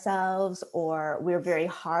doubt ourselves, or we're very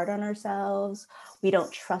hard on ourselves, we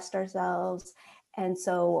don't trust ourselves. And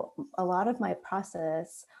so a lot of my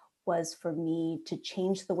process was for me to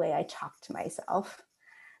change the way I talk to myself,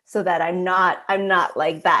 so that I'm not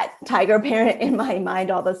like that tiger parent in my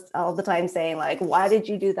mind all the time saying like, why did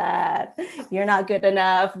you do that, you're not good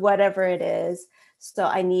enough, whatever it is. So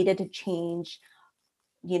I needed to change.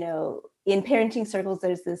 You know, in parenting circles,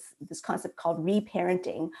 there's this concept called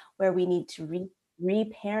reparenting, where we need to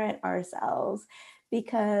reparent ourselves,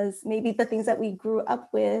 because maybe the things that we grew up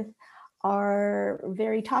with are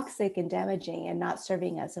very toxic and damaging and not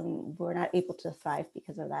serving us, and we're not able to thrive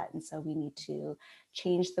because of that. And so we need to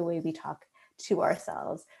change the way we talk to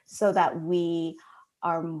ourselves, so that we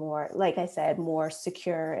are more, like I said, more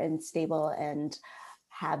secure and stable, and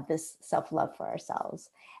have this self-love for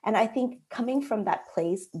ourselves. And I think coming from that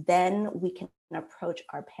place, then we can approach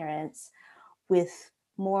our parents with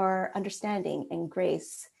more understanding and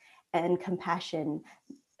grace and compassion,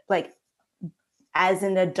 like as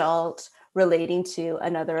an adult relating to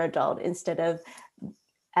another adult, instead of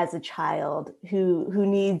as a child who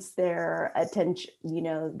needs their attention, you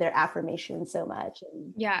know, their affirmation so much.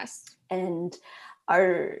 Yes. And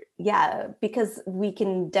our yeah, because we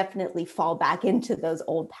can definitely fall back into those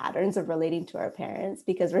old patterns of relating to our parents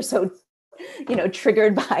because we're so, you know,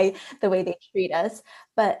 triggered by the way they treat us.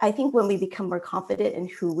 But I think when we become more confident in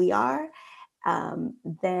who we are,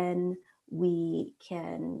 then we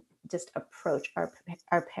can just approach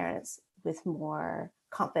our parents with more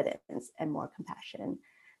confidence and more compassion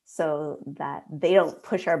so that they don't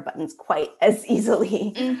push our buttons quite as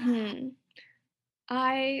easily. Mm-hmm.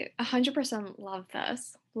 I 100% love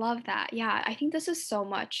this. Love that. Yeah, I think this is so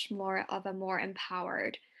much more of a more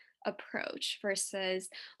empowered approach versus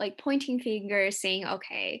like pointing fingers saying,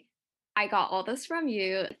 okay, I got all this from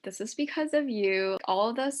you. This is because of you. All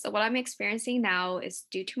of this, what I'm experiencing now is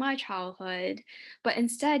due to my childhood. But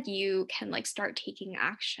instead, you can like start taking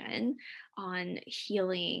action on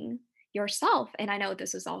healing yourself. And I know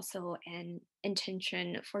this is also an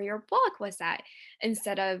intention for your book was that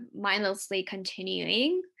instead of mindlessly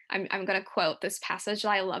continuing, I'm going to quote this passage that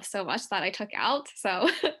I love so much that I took out. So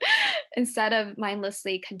instead of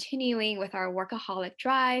mindlessly continuing with our workaholic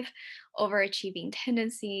drive, overachieving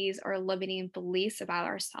tendencies, or limiting beliefs about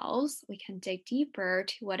ourselves, we can dig deeper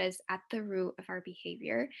to what is at the root of our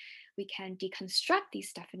behavior. We can deconstruct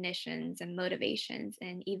these definitions and motivations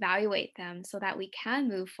and evaluate them so that we can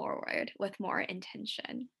move forward with more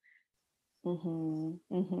intention. Hmm.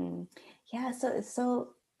 Hmm. Yeah, so it's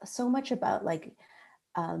so much about like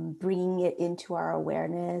bringing it into our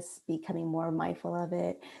awareness, becoming more mindful of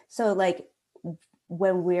it. So like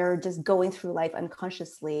when we're just going through life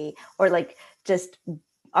unconsciously, or like just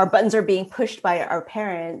our buttons are being pushed by our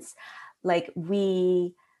parents, like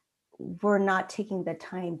we're not taking the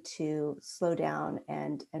time to slow down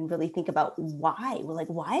and really think about why. We're like,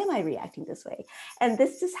 why am I reacting this way? And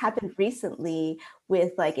this just happened recently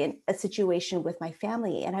with like in a situation with my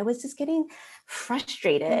family, and I was just getting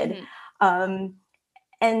frustrated. Mhm. um,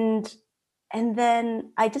 and and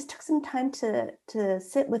then I just took some time to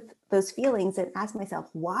sit with those feelings and ask myself,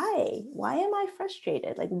 why am I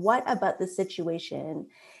frustrated? Like, what about the situation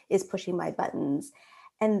is pushing my buttons?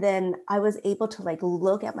 And then I was able to like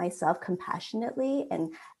look at myself compassionately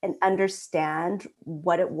and understand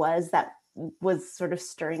what it was that was sort of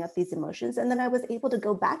stirring up these emotions. And then I was able to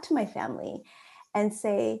go back to my family and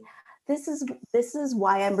say, this is this is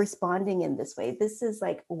why I'm responding in this way. This is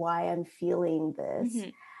like why I'm feeling this,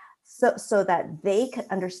 Mhm. so that they could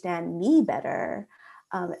understand me better,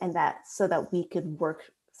 and that so that we could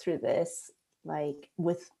work through this like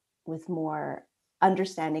with more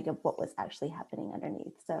understanding of what was actually happening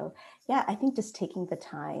underneath. So yeah, I think just taking the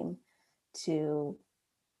time to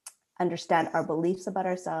understand our beliefs about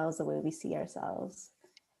ourselves, the way we see ourselves,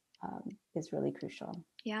 is really crucial.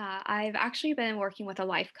 Yeah, I've actually been working with a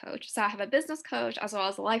life coach. So I have a business coach as well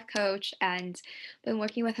as a life coach, and been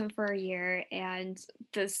working with him for a year. And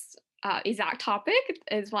this exact topic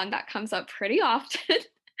is one that comes up pretty often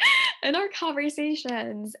in our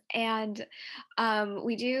conversations. And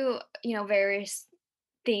we do, various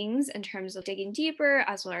things in terms of digging deeper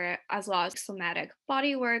as well as somatic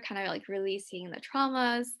body work, kind of like releasing the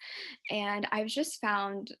traumas. And I've just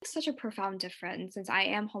found such a profound difference since I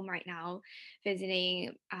am home right now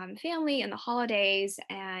visiting family in the holidays,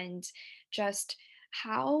 and just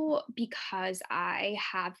how, because I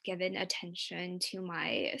have given attention to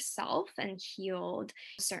myself and healed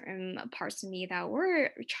certain parts of me that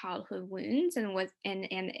were childhood wounds, and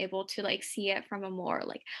able to like see it from a more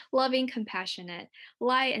like loving, compassionate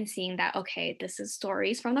light, and seeing that okay, this is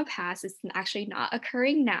stories from the past, it's actually not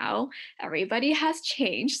occurring now. Everybody has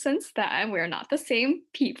changed since then. We're not the same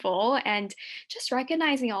people. And just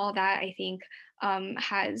recognizing all of that, I think,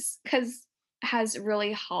 has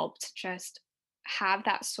really helped just have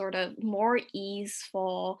that sort of more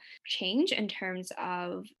easeful change in terms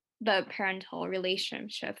of the parental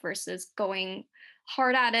relationship versus going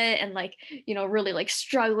hard at it and like really like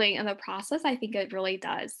struggling in the process. I think it really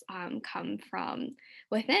does come from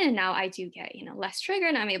within. And now I do get less triggered,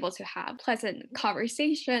 and I'm able to have pleasant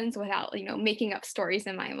conversations without making up stories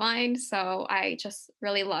in my mind. So I just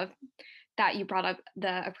really love that you brought up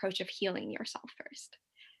the approach of healing yourself first.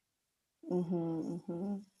 Hmm.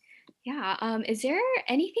 Hmm. Yeah. Is there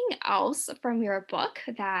anything else from your book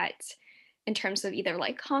that, in terms of either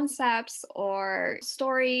like concepts or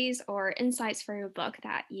stories or insights for your book,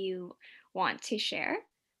 that you want to share?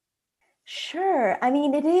 Sure. I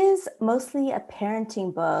mean, it is mostly a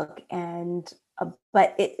parenting book, and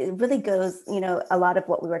but it really goes, you know, a lot of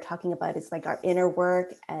what we were talking about is like our inner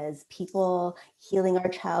work as people, healing our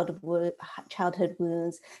childhood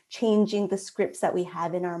wounds, changing the scripts that we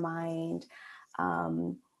have in our mind,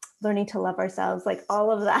 um, learning to love ourselves, like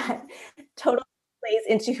all of that totally plays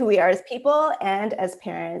into who we are as people and as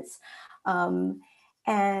parents. Um,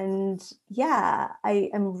 and yeah, I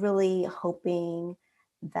am really hoping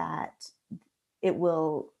that it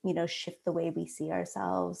will, shift the way we see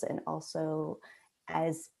ourselves, and also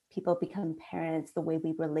as people become parents, the way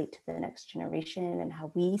we relate to the next generation and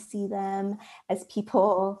how we see them as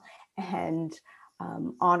people, and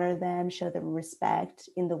honor them, show them respect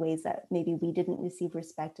in the ways that maybe we didn't receive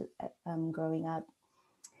respect growing up.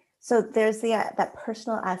 So there's that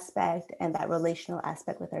personal aspect and that relational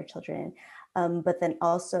aspect with our children, but then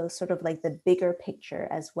also sort of like the bigger picture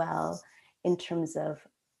as well, in terms of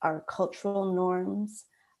our cultural norms,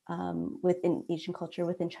 within Asian culture,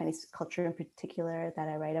 within Chinese culture in particular, that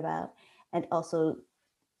I write about, and also,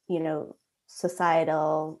 you know,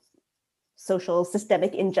 societal, social,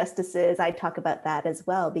 systemic injustices. I talk about that as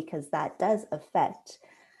well, because that does affect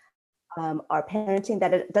our parenting,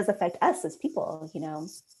 that it does affect us as people.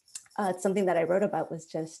 It's something that I wrote about, was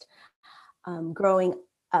just growing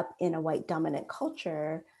up in a white dominant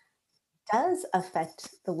culture does affect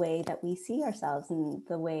the way that we see ourselves, and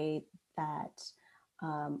the way that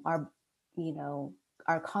our, you know,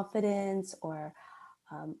 our confidence, or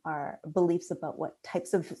our beliefs about what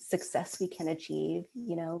types of success we can achieve,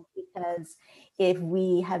 because if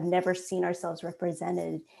we have never seen ourselves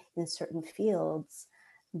represented in certain fields,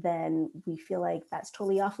 then we feel like that's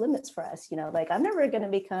totally off limits for us. Like, I'm never going to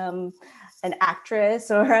become an actress,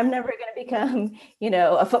 or I'm never going to become,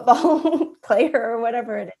 a football player, or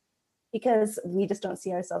whatever it is, because we just don't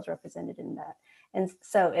see ourselves represented in that. And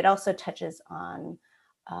so it also touches on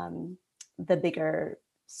the bigger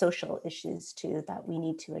social issues too, that we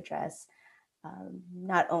need to address.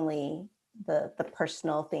 Not only the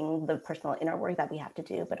personal thing, the personal inner work that we have to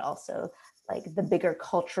do, but also like the bigger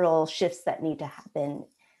cultural shifts that need to happen,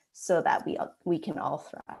 so that we can all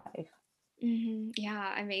thrive.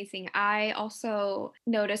 Yeah, amazing. I also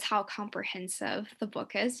notice how comprehensive the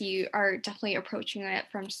book is. You are definitely approaching it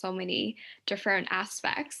from so many different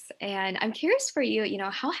aspects. And I'm curious for you,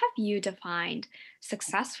 how have you defined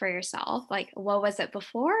success for yourself? Like, what was it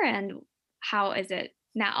before and how is it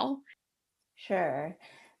now? Sure.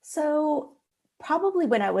 So probably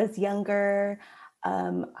when I was younger,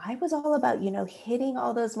 I was all about, hitting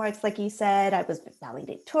all those marks. Like you said, I was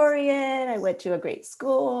valedictorian. I went to a great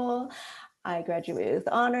school. I graduated with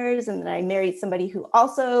honors, and then I married somebody who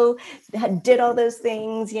also did all those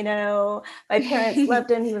things. My parents loved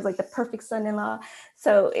him. He was like the perfect son-in-law.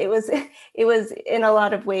 So it was, it was in a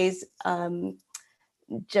lot of ways,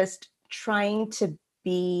 just trying to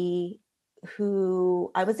be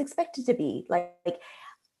who I was expected to be,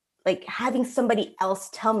 like having somebody else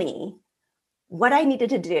tell me what I needed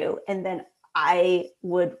to do, and then I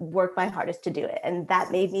would work my hardest to do it, and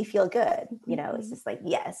that made me feel good. It's Mhm. just like,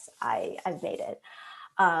 yes, I've made it.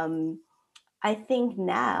 Um, I think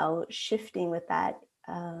now, shifting with that,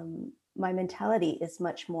 my mentality is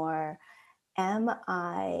much more: am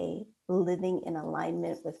I living in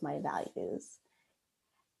alignment with my values?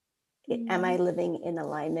 Am I Mm. living in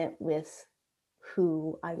alignment with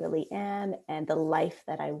who I really am and the life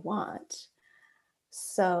that I want?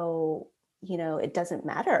 So, it doesn't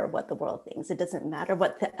matter what the world thinks. It doesn't matter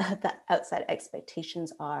what the outside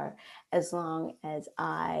expectations are, as long as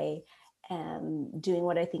I am doing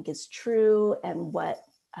what I think is true, and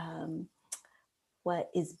um, what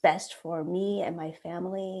is best for me and my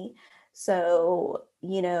family. So,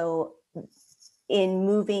 in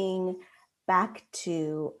moving back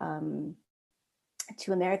to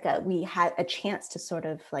America, we had a chance to sort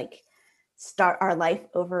of like start our life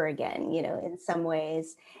over again, in some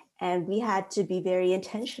ways. And we had to be very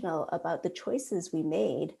intentional about the choices we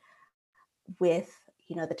made with,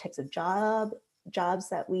 the types of jobs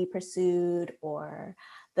that we pursued, or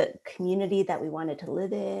the community that we wanted to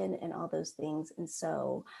live in, and all those things. And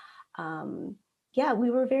so, um, yeah,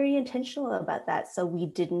 we were very intentional about that. So we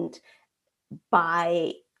didn't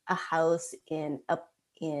buy a house in a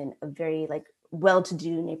very like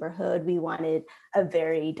well-to-do neighborhood. We wanted a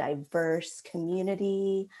very diverse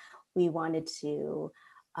community. We wanted to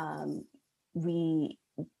we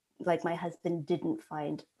like, my husband didn't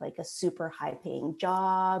find like a super high paying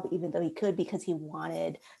job, even though he could, because he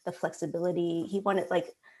wanted the flexibility. He wanted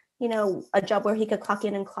like, a job where he could clock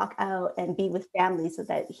in and clock out and be with family, so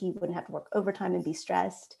that he wouldn't have to work overtime and be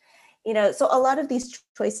stressed. So a lot of these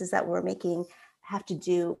choices that we're making have to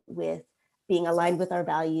do with being aligned with our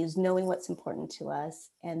values, knowing what's important to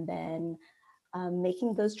us, and then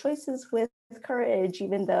making those choices with courage,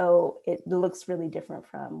 even though it looks really different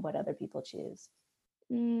from what other people choose.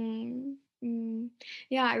 Mm. Mm,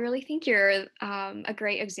 yeah, I really think you're a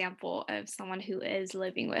great example of someone who is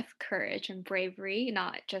living with courage and bravery,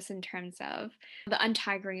 not just in terms of the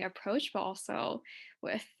untiring approach, but also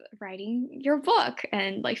with writing your book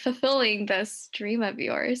and like fulfilling this dream of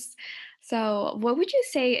yours. So, what would you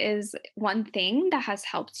say is one thing that has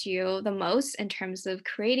helped you the most in terms of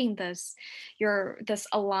creating this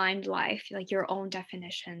aligned life, like your own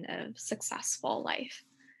definition of successful life?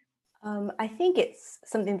 I think it's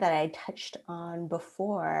something that I touched on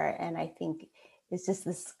before, and I think it's just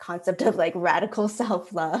this concept of like radical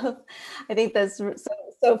self-love. I think that's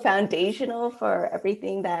so foundational for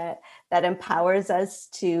everything that empowers us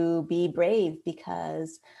to be brave,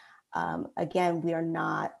 because again, we are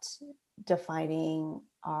not defining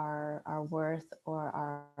our worth or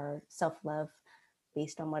our self-love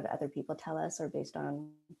based on what other people tell us, or based on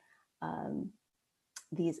um,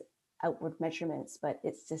 these outward measurements, but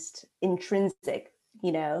it's just intrinsic,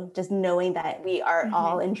 just knowing that we are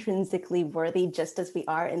all Hmm. intrinsically worthy just as we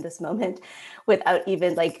are in this moment, without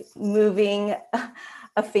even like moving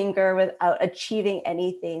a finger, without achieving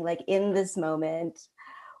anything. Like in this moment,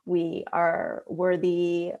 we are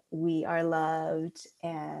worthy, we are loved.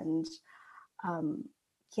 And um,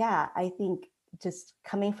 yeah, I think just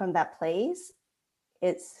coming from that place,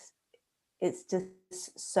 it's it's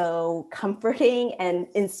just so comforting and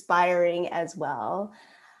inspiring as well,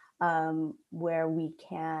 where we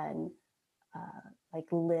can like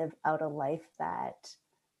live out a life that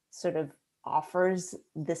sort of offers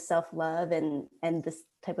this self-love and this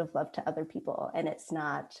type of love to other people, and it's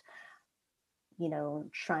not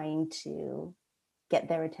trying to get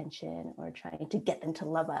their attention or trying to get them to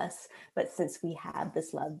love us, but since we have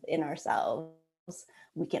this love in ourselves,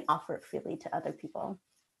 we can offer it freely to other people.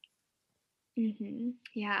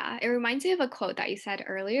 Yeah, it reminds me of a quote that you said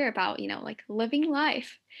earlier about, like living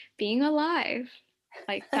life, being alive.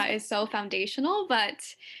 Like that is so foundational, but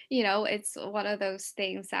it's one of those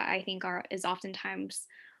things that I think is oftentimes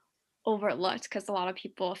overlooked because a lot of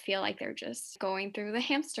people feel like they're just going through the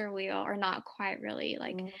hamster wheel or not quite really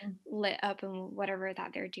like Mm. lit up in whatever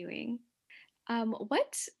that they're doing.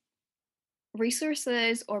 What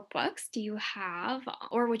resources or books do you have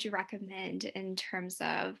or would you recommend in terms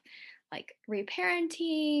of like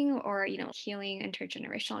reparenting or healing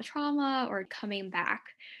intergenerational trauma or coming back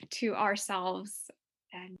to ourselves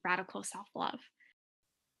and radical self-love?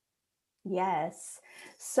 Yes.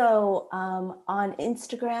 So on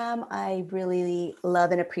Instagram, I really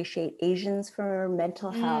love and appreciate Asians for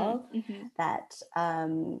Mental Mm, Health. mhm. That,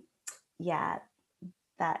 yeah,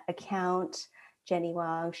 that account, Jenny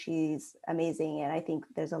Wong, she's amazing. And I think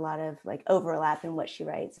there's a lot of like overlap in what she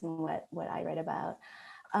writes and what I write about.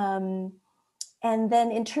 Um, and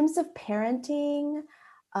then in terms of parenting,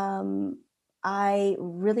 um, I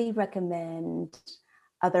really recommend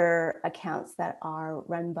other accounts that are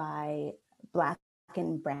run by Black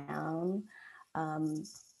and Brown um,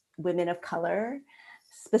 women of color,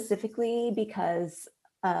 specifically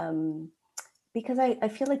um, because I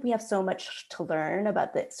feel like we have so much to learn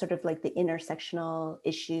about the sort of like the intersectional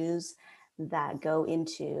issues that go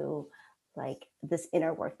into like this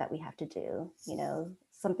inner work that we have to do,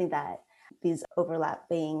 something that these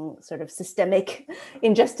overlapping sort of systemic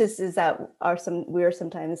injustices that we're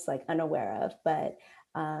sometimes like unaware of. But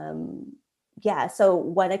um, yeah, so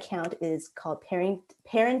one account is called Parenting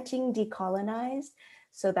Decolonized.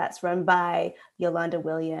 So that's run by Yolanda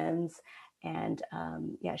Williams, and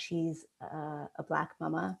yeah, she's a Black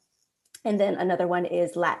mama. And then another one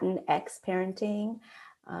is Latin X Parenting.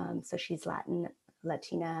 So she's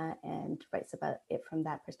Latina, and writes about it from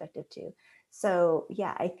that perspective too. So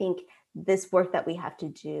yeah, I think this work that we have to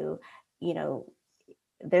do, you know,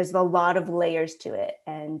 there's a lot of layers to it.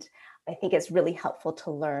 And I think it's really helpful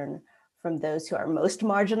to learn from those who are most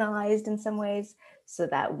marginalized in some ways, so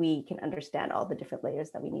that we can understand all the different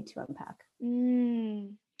layers that we need to unpack.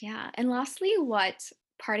 Yeah. And lastly, what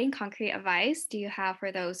parting concrete advice do you have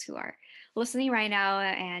for those who are listening right now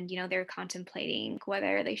and they're contemplating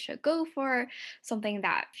whether they should go for something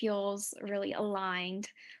that feels really aligned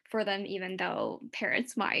for them even though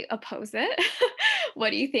parents might oppose it?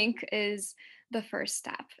 What do you think is the first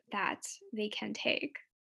step that they can take?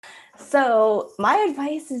 So my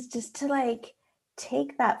advice is just to like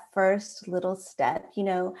take that first little step.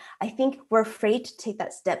 I think we're afraid to take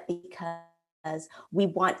that step because we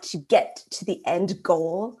want to get to the end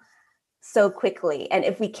goal so quickly. And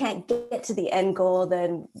if we can't get to the end goal,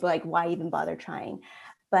 then like, why even bother trying?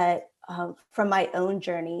 But from my own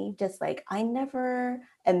journey, just like I never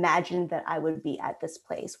imagined that I would be at this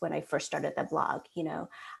place when I first started the blog.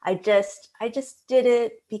 I just did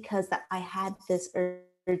it because that I had this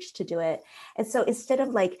urge to do it. And so instead of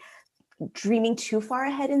like dreaming too far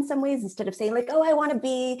ahead in some ways, instead of saying like, oh, I want to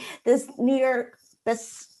be this New York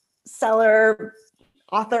bestseller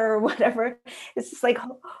author or whatever. It's just like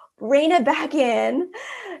rein it back in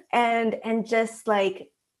and just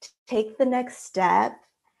like take the next step,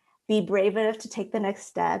 be brave enough to take the next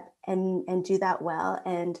step and do that well.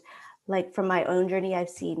 And like from my own journey, I've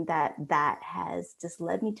seen that has just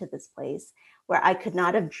led me to this place where I could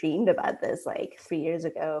not have dreamed about this like 4 years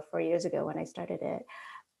ago when I started it.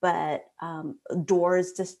 But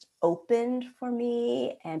doors just opened for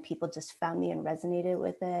me and people just found me and resonated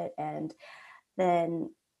with it. And then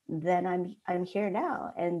I'm here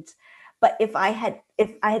now. But if I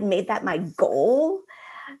had made that my goal,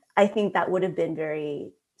 I think that would have been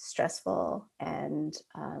very stressful and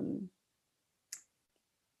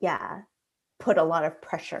put a lot of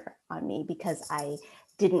pressure on me because I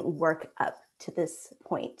didn't work up to this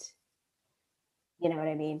point. You know what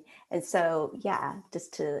I mean? And so,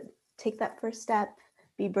 just to take that first step,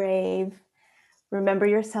 be brave, remember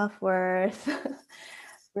your self-worth,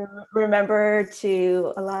 remember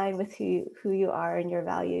to align with who you are and your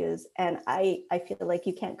values. And I feel like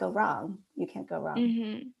you can't go wrong. You can't go wrong.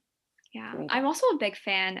 Mm-hmm. Yeah, I'm also a big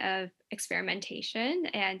fan of experimentation.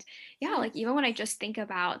 And like even when I just think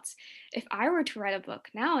about if I were to write a book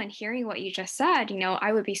now and hearing what you just said,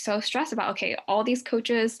 I would be so stressed about, okay, all these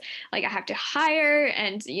coaches, like I have to hire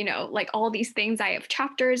and, like all these things, I have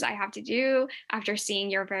chapters I have to do after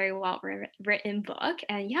seeing your very well written book.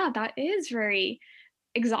 And that is very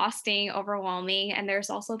exhausting, overwhelming. And there's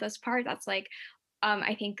also this part that's like,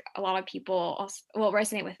 I think a lot of people also will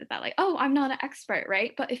resonate with it that like, oh, I'm not an expert,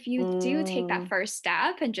 right? But if you do take that first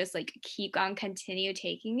step and just like keep on, continue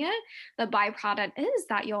taking it, the byproduct is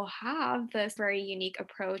that you'll have this very unique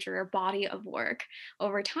approach or body of work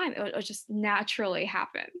over time. It'll just naturally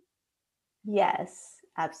happen. Yes,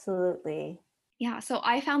 absolutely. Yeah, so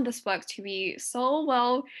I found this book to be so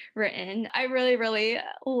well written. I really, really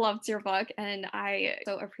loved your book and I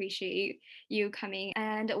so appreciate you coming.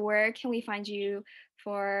 And where can we find you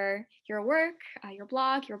for your work, your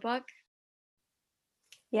blog, your book?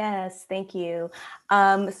 Yes, thank you.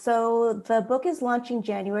 So the book is launching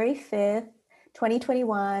January 5th,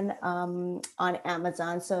 2021 on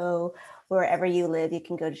Amazon. So wherever you live, you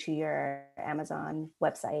can go to your Amazon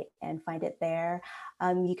website and find it there.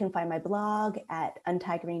 You can find my blog at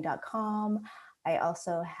untigering.com. I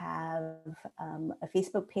also have a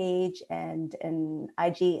Facebook page and an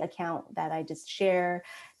IG account that I just share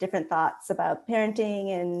different thoughts about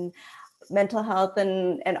parenting and mental health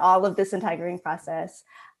and all of this untigering process.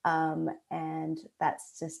 And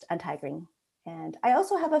that's just untigering. And I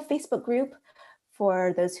also have a Facebook group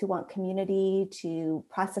for those who want community to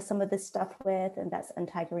process some of this stuff with, and that's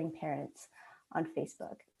Untigering Parents on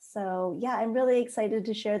Facebook. So I'm really excited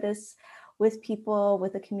to share this with people,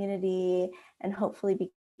 with the community, and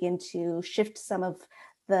hopefully begin to shift some of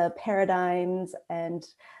the paradigms and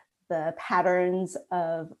the patterns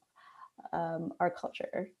of our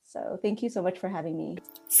culture. So thank you so much for having me.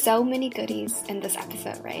 So many goodies in this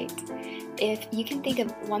episode, right? If you can think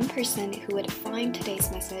of one person who would find today's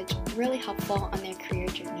message really helpful on their career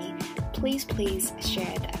journey, please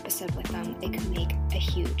share the episode with them. It could make a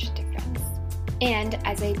huge difference. And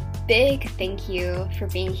as a big thank you for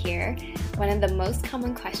being here, one of the most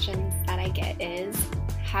common questions that I get is,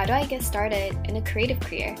 how do I get started in a creative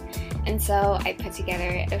career? And so I put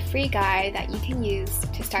together a free guide that you can use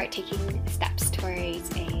to start taking steps towards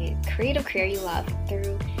a creative career you love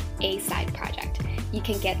through a side project. You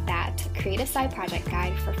can get that creative side project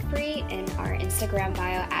guide for free in our Instagram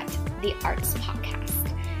bio at The Arts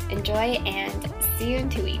Podcast. Enjoy and see you in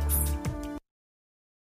 2 weeks.